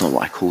 but that's not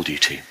what I called you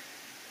to.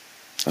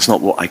 That's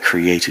not what I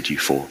created you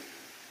for.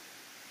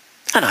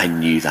 And I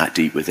knew that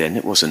deep within.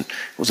 It wasn't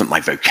my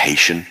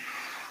vocation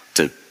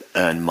to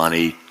earn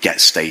money,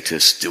 get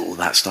status, do all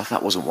that stuff.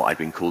 That wasn't what I'd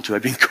been called to.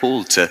 I'd been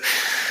called to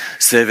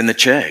serve in the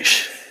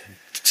church,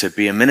 to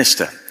be a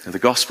minister of the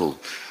gospel.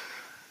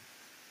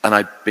 And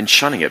I'd been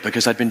shunning it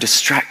because I'd been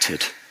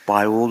distracted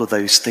by all of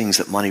those things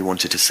that money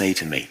wanted to say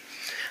to me.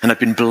 And I'd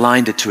been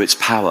blinded to its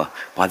power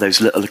by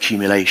those little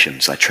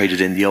accumulations. I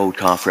traded in the old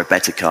car for a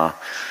better car.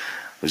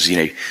 I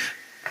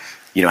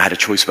had a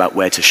choice about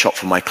where to shop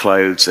for my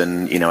clothes,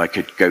 and, I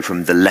could go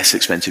from the less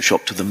expensive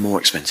shop to the more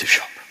expensive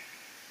shop.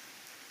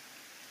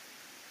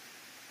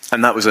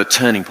 And that was a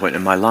turning point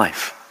in my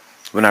life,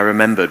 when I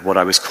remembered what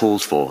I was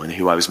called for and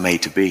who I was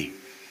made to be.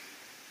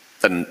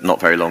 And not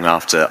very long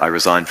after, I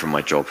resigned from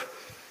my job.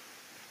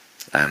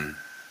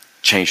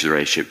 Changed the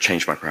relationship,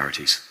 changed my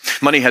priorities.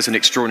 Money has an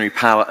extraordinary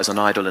power as an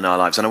idol in our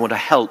lives, and I want to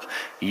help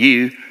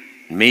you,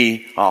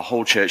 me, our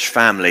whole church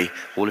family,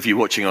 all of you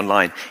watching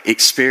online,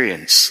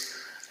 experience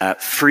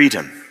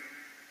freedom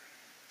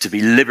to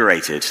be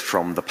liberated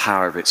from the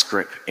power of its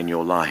grip in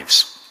your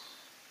lives.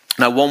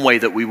 Now, one way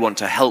that we want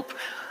to help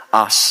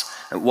us,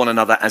 one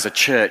another as a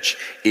church,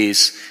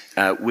 is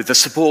with the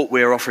support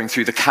we're offering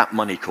through the CAP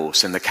Money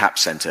course in the CAP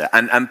Centre.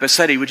 And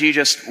Basetti, would you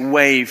just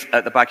wave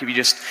at the back?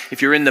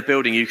 If you're in the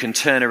building, you can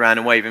turn around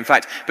and wave. In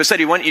fact,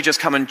 Basetti, why don't you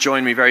just come and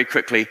join me very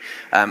quickly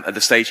at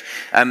the stage?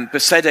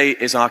 Basetti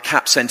is our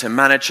CAP Centre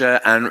manager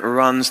and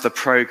runs the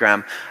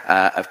programme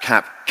of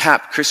CAP.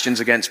 CAP, Christians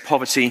Against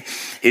Poverty,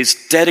 is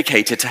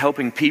dedicated to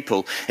helping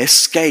people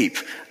escape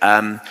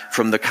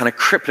from the kind of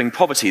crippling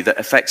poverty that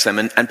affects them,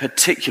 and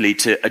particularly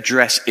to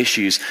address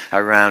issues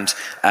around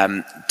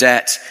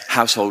debt,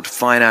 household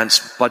finance,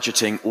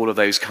 budgeting, all of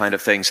those kind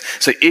of things.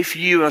 So if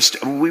you are,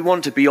 we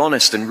want to be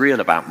honest and real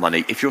about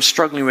money. If you're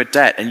struggling with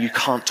debt and you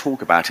can't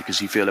talk about it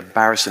because you feel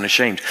embarrassed and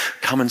ashamed,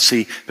 come and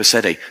see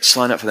Basetti.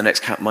 Sign up for the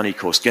next CAP Money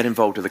course. Get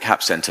involved with the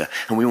CAP Centre,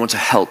 and we want to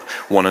help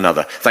one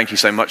another. Thank you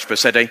so much,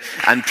 Basetti.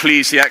 And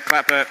please,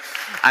 clap it.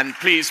 And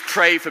please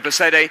pray for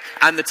Basetti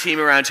and the team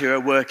around who are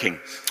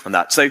working on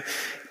that. So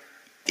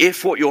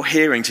if what you're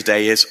hearing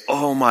today is,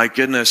 oh my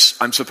goodness,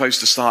 I'm supposed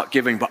to start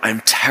giving, but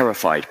I'm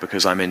terrified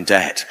because I'm in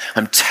debt.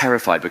 I'm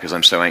terrified because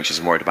I'm so anxious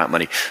and worried about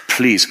money.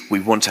 Please, we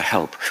want to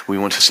help. We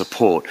want to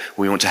support.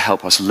 We want to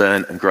help us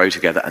learn and grow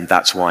together. And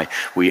that's why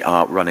we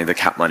are running the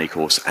CAP Money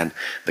course and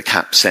the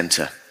CAP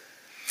Centre.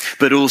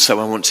 But also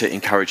I want to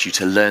encourage you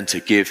to learn to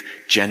give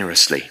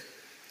generously.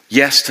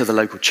 Yes, to the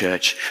local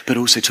church, but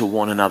also to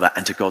one another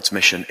and to God's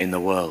mission in the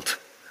world.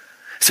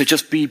 So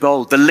just be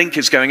bold. The link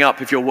is going up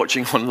if you're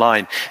watching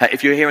online.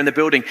 If you're here in the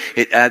building,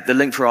 the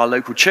link for our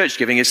local church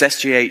giving is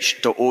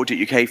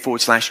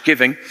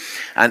sgh.org.uk/giving.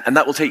 And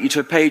that will take you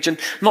to a page. And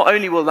not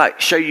only will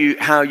that show you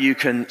how you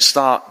can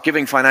start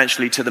giving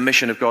financially to the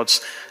mission of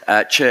God's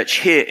church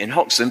here in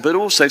Hoxton, but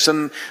also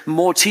some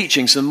more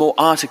teaching, some more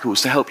articles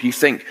to help you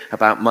think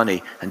about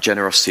money and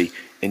generosity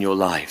in your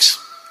lives.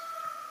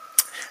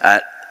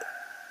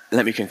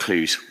 Let me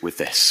conclude with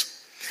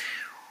this.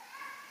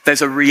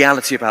 There's a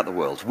reality about the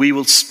world. We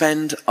will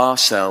spend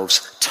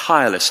ourselves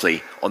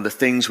tirelessly on the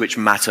things which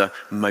matter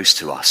most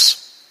to us.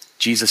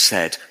 Jesus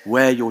said,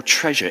 where your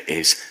treasure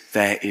is,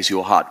 there is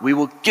your heart. We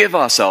will give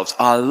ourselves,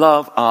 our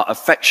love, our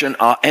affection,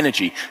 our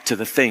energy to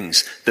the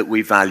things that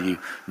we value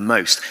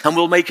most. And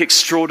we'll make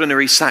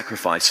extraordinary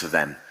sacrifice for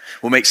them.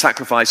 We'll make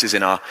sacrifices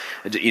in our,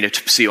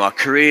 to pursue our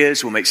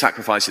careers. We'll make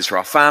sacrifices for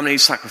our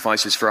families,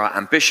 sacrifices for our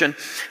ambition.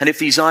 And if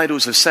these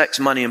idols of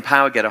sex, money, and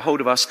power get a hold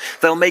of us,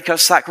 they'll make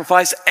us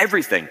sacrifice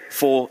everything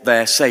for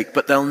their sake.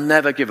 But they'll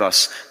never give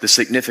us the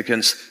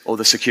significance or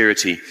the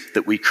security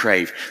that we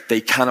crave. They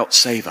cannot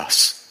save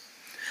us.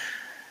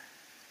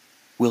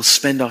 We'll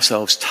spend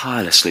ourselves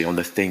tirelessly on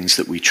the things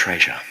that we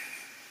treasure.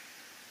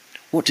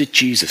 What did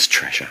Jesus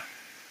treasure?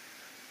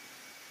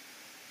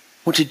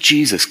 What did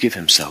Jesus give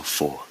himself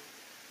for?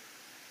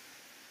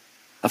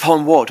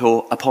 Upon what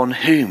or upon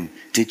whom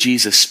did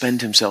Jesus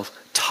spend himself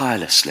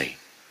tirelessly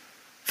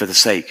for the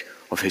sake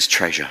of his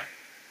treasure?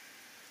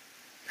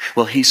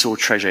 Well, he saw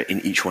treasure in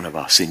each one of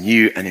us, in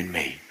you and in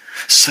me.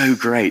 So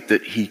great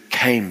that he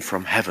came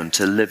from heaven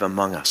to live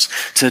among us,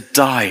 to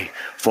die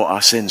for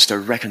our sins, to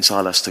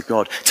reconcile us to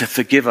God, to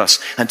forgive us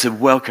and to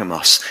welcome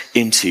us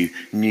into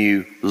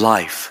new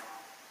life.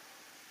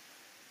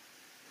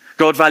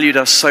 God valued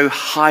us so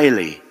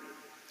highly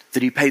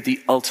that he paid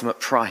the ultimate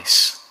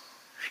price.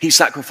 He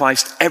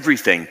sacrificed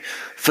everything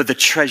for the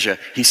treasure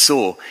he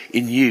saw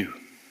in you.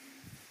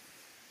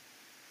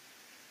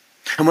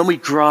 And when we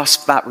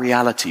grasp that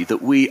reality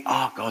that we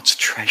are God's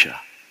treasure,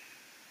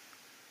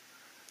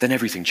 then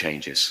everything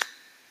changes.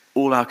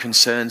 All our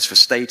concerns for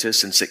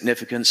status and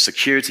significance,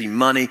 security,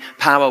 money,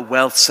 power,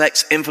 wealth,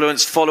 sex,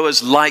 influence,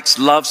 followers, likes,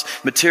 loves,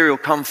 material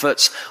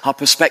comforts, our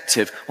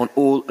perspective on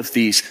all of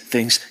these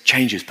things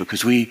changes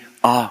because we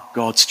are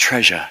God's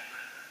treasure.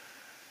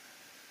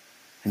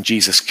 And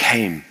Jesus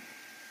came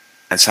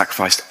and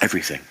sacrificed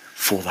everything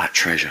for that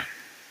treasure.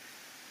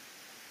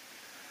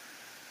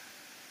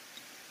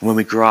 When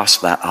we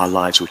grasp that, our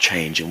lives will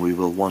change and we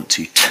will want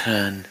to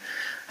turn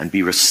and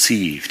be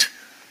received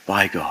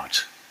by God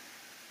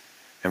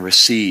and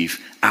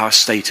receive our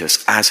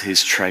status as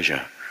his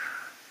treasure,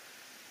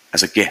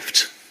 as a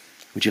gift.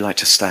 Would you like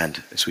to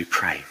stand as we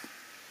pray?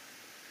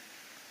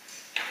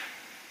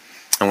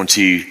 I want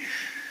to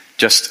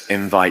just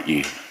invite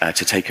you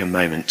to take a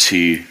moment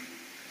to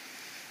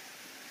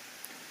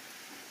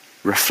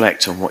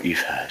reflect on what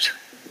you've heard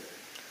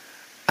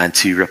and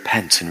to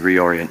repent and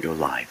reorient your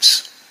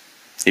lives.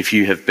 If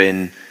you have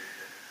been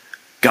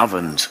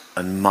governed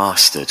and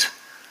mastered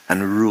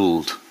and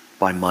ruled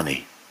by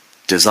money,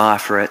 desire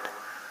for it,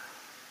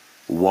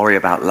 worry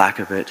about lack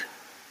of it,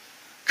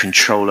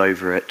 control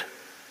over it,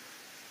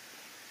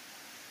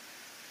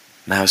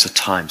 now's the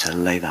time to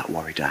lay that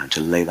worry down,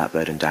 to lay that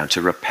burden down,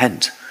 to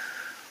repent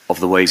of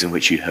the ways in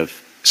which you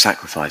have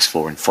sacrificed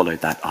for and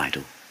followed that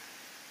idol.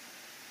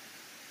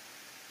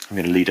 I'm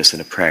going to lead us in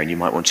a prayer, and you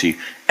might want to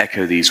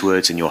echo these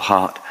words in your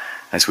heart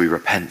as we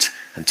repent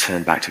and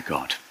turn back to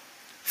God.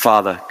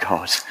 Father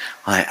God,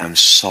 I am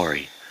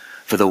sorry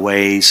for the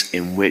ways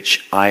in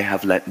which I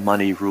have let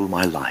money rule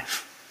my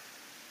life.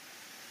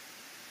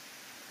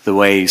 The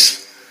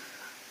ways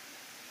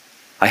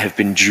I have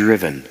been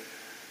driven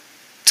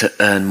to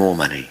earn more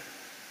money,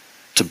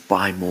 to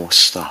buy more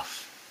stuff,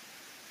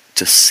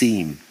 to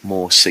seem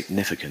more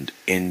significant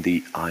in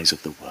the eyes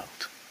of the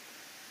world.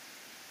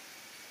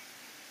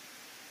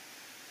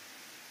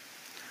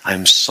 I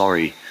am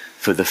sorry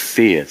for the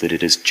fear that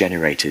it has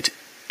generated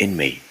in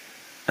me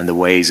and the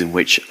ways in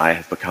which I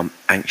have become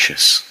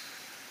anxious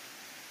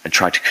and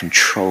tried to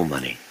control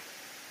money,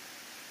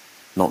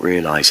 not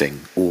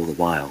realizing all the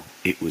while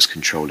it was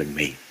controlling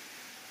me.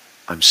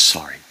 I'm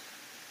sorry.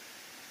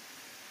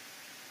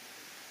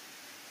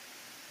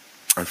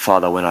 And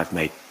Father, when I've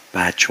made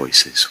bad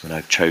choices, when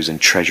I've chosen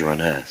treasure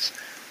on earth,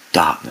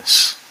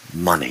 darkness,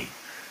 money,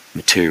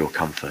 material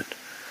comfort,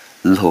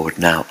 Lord,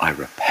 now I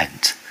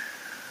repent.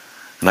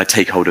 And I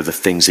take hold of the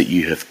things that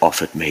you have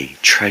offered me,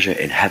 treasure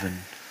in heaven,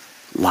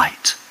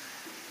 light,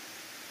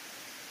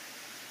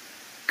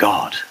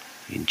 God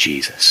in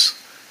Jesus,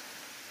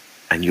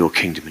 and your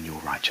kingdom and your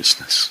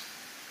righteousness.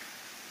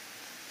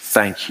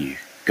 Thank you,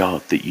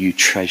 God, that you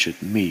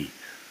treasured me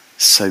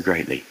so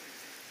greatly,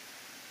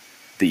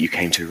 that you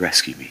came to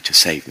rescue me, to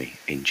save me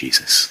in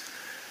Jesus.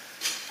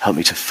 Help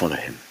me to follow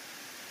him.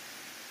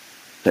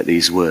 Let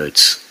these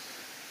words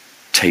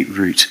take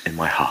root in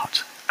my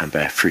heart and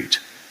bear fruit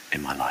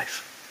in my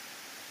life.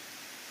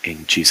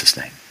 In Jesus'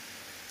 name,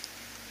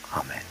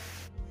 amen.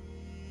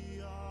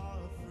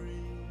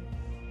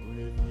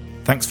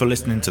 Thanks for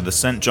listening to the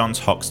St. John's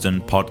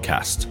Hoxton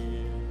podcast.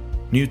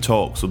 New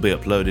talks will be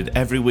uploaded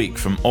every week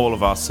from all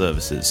of our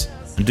services,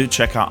 and do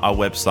check out our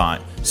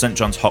website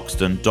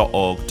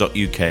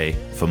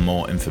stjohnshoxton.org.uk for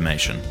more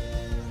information.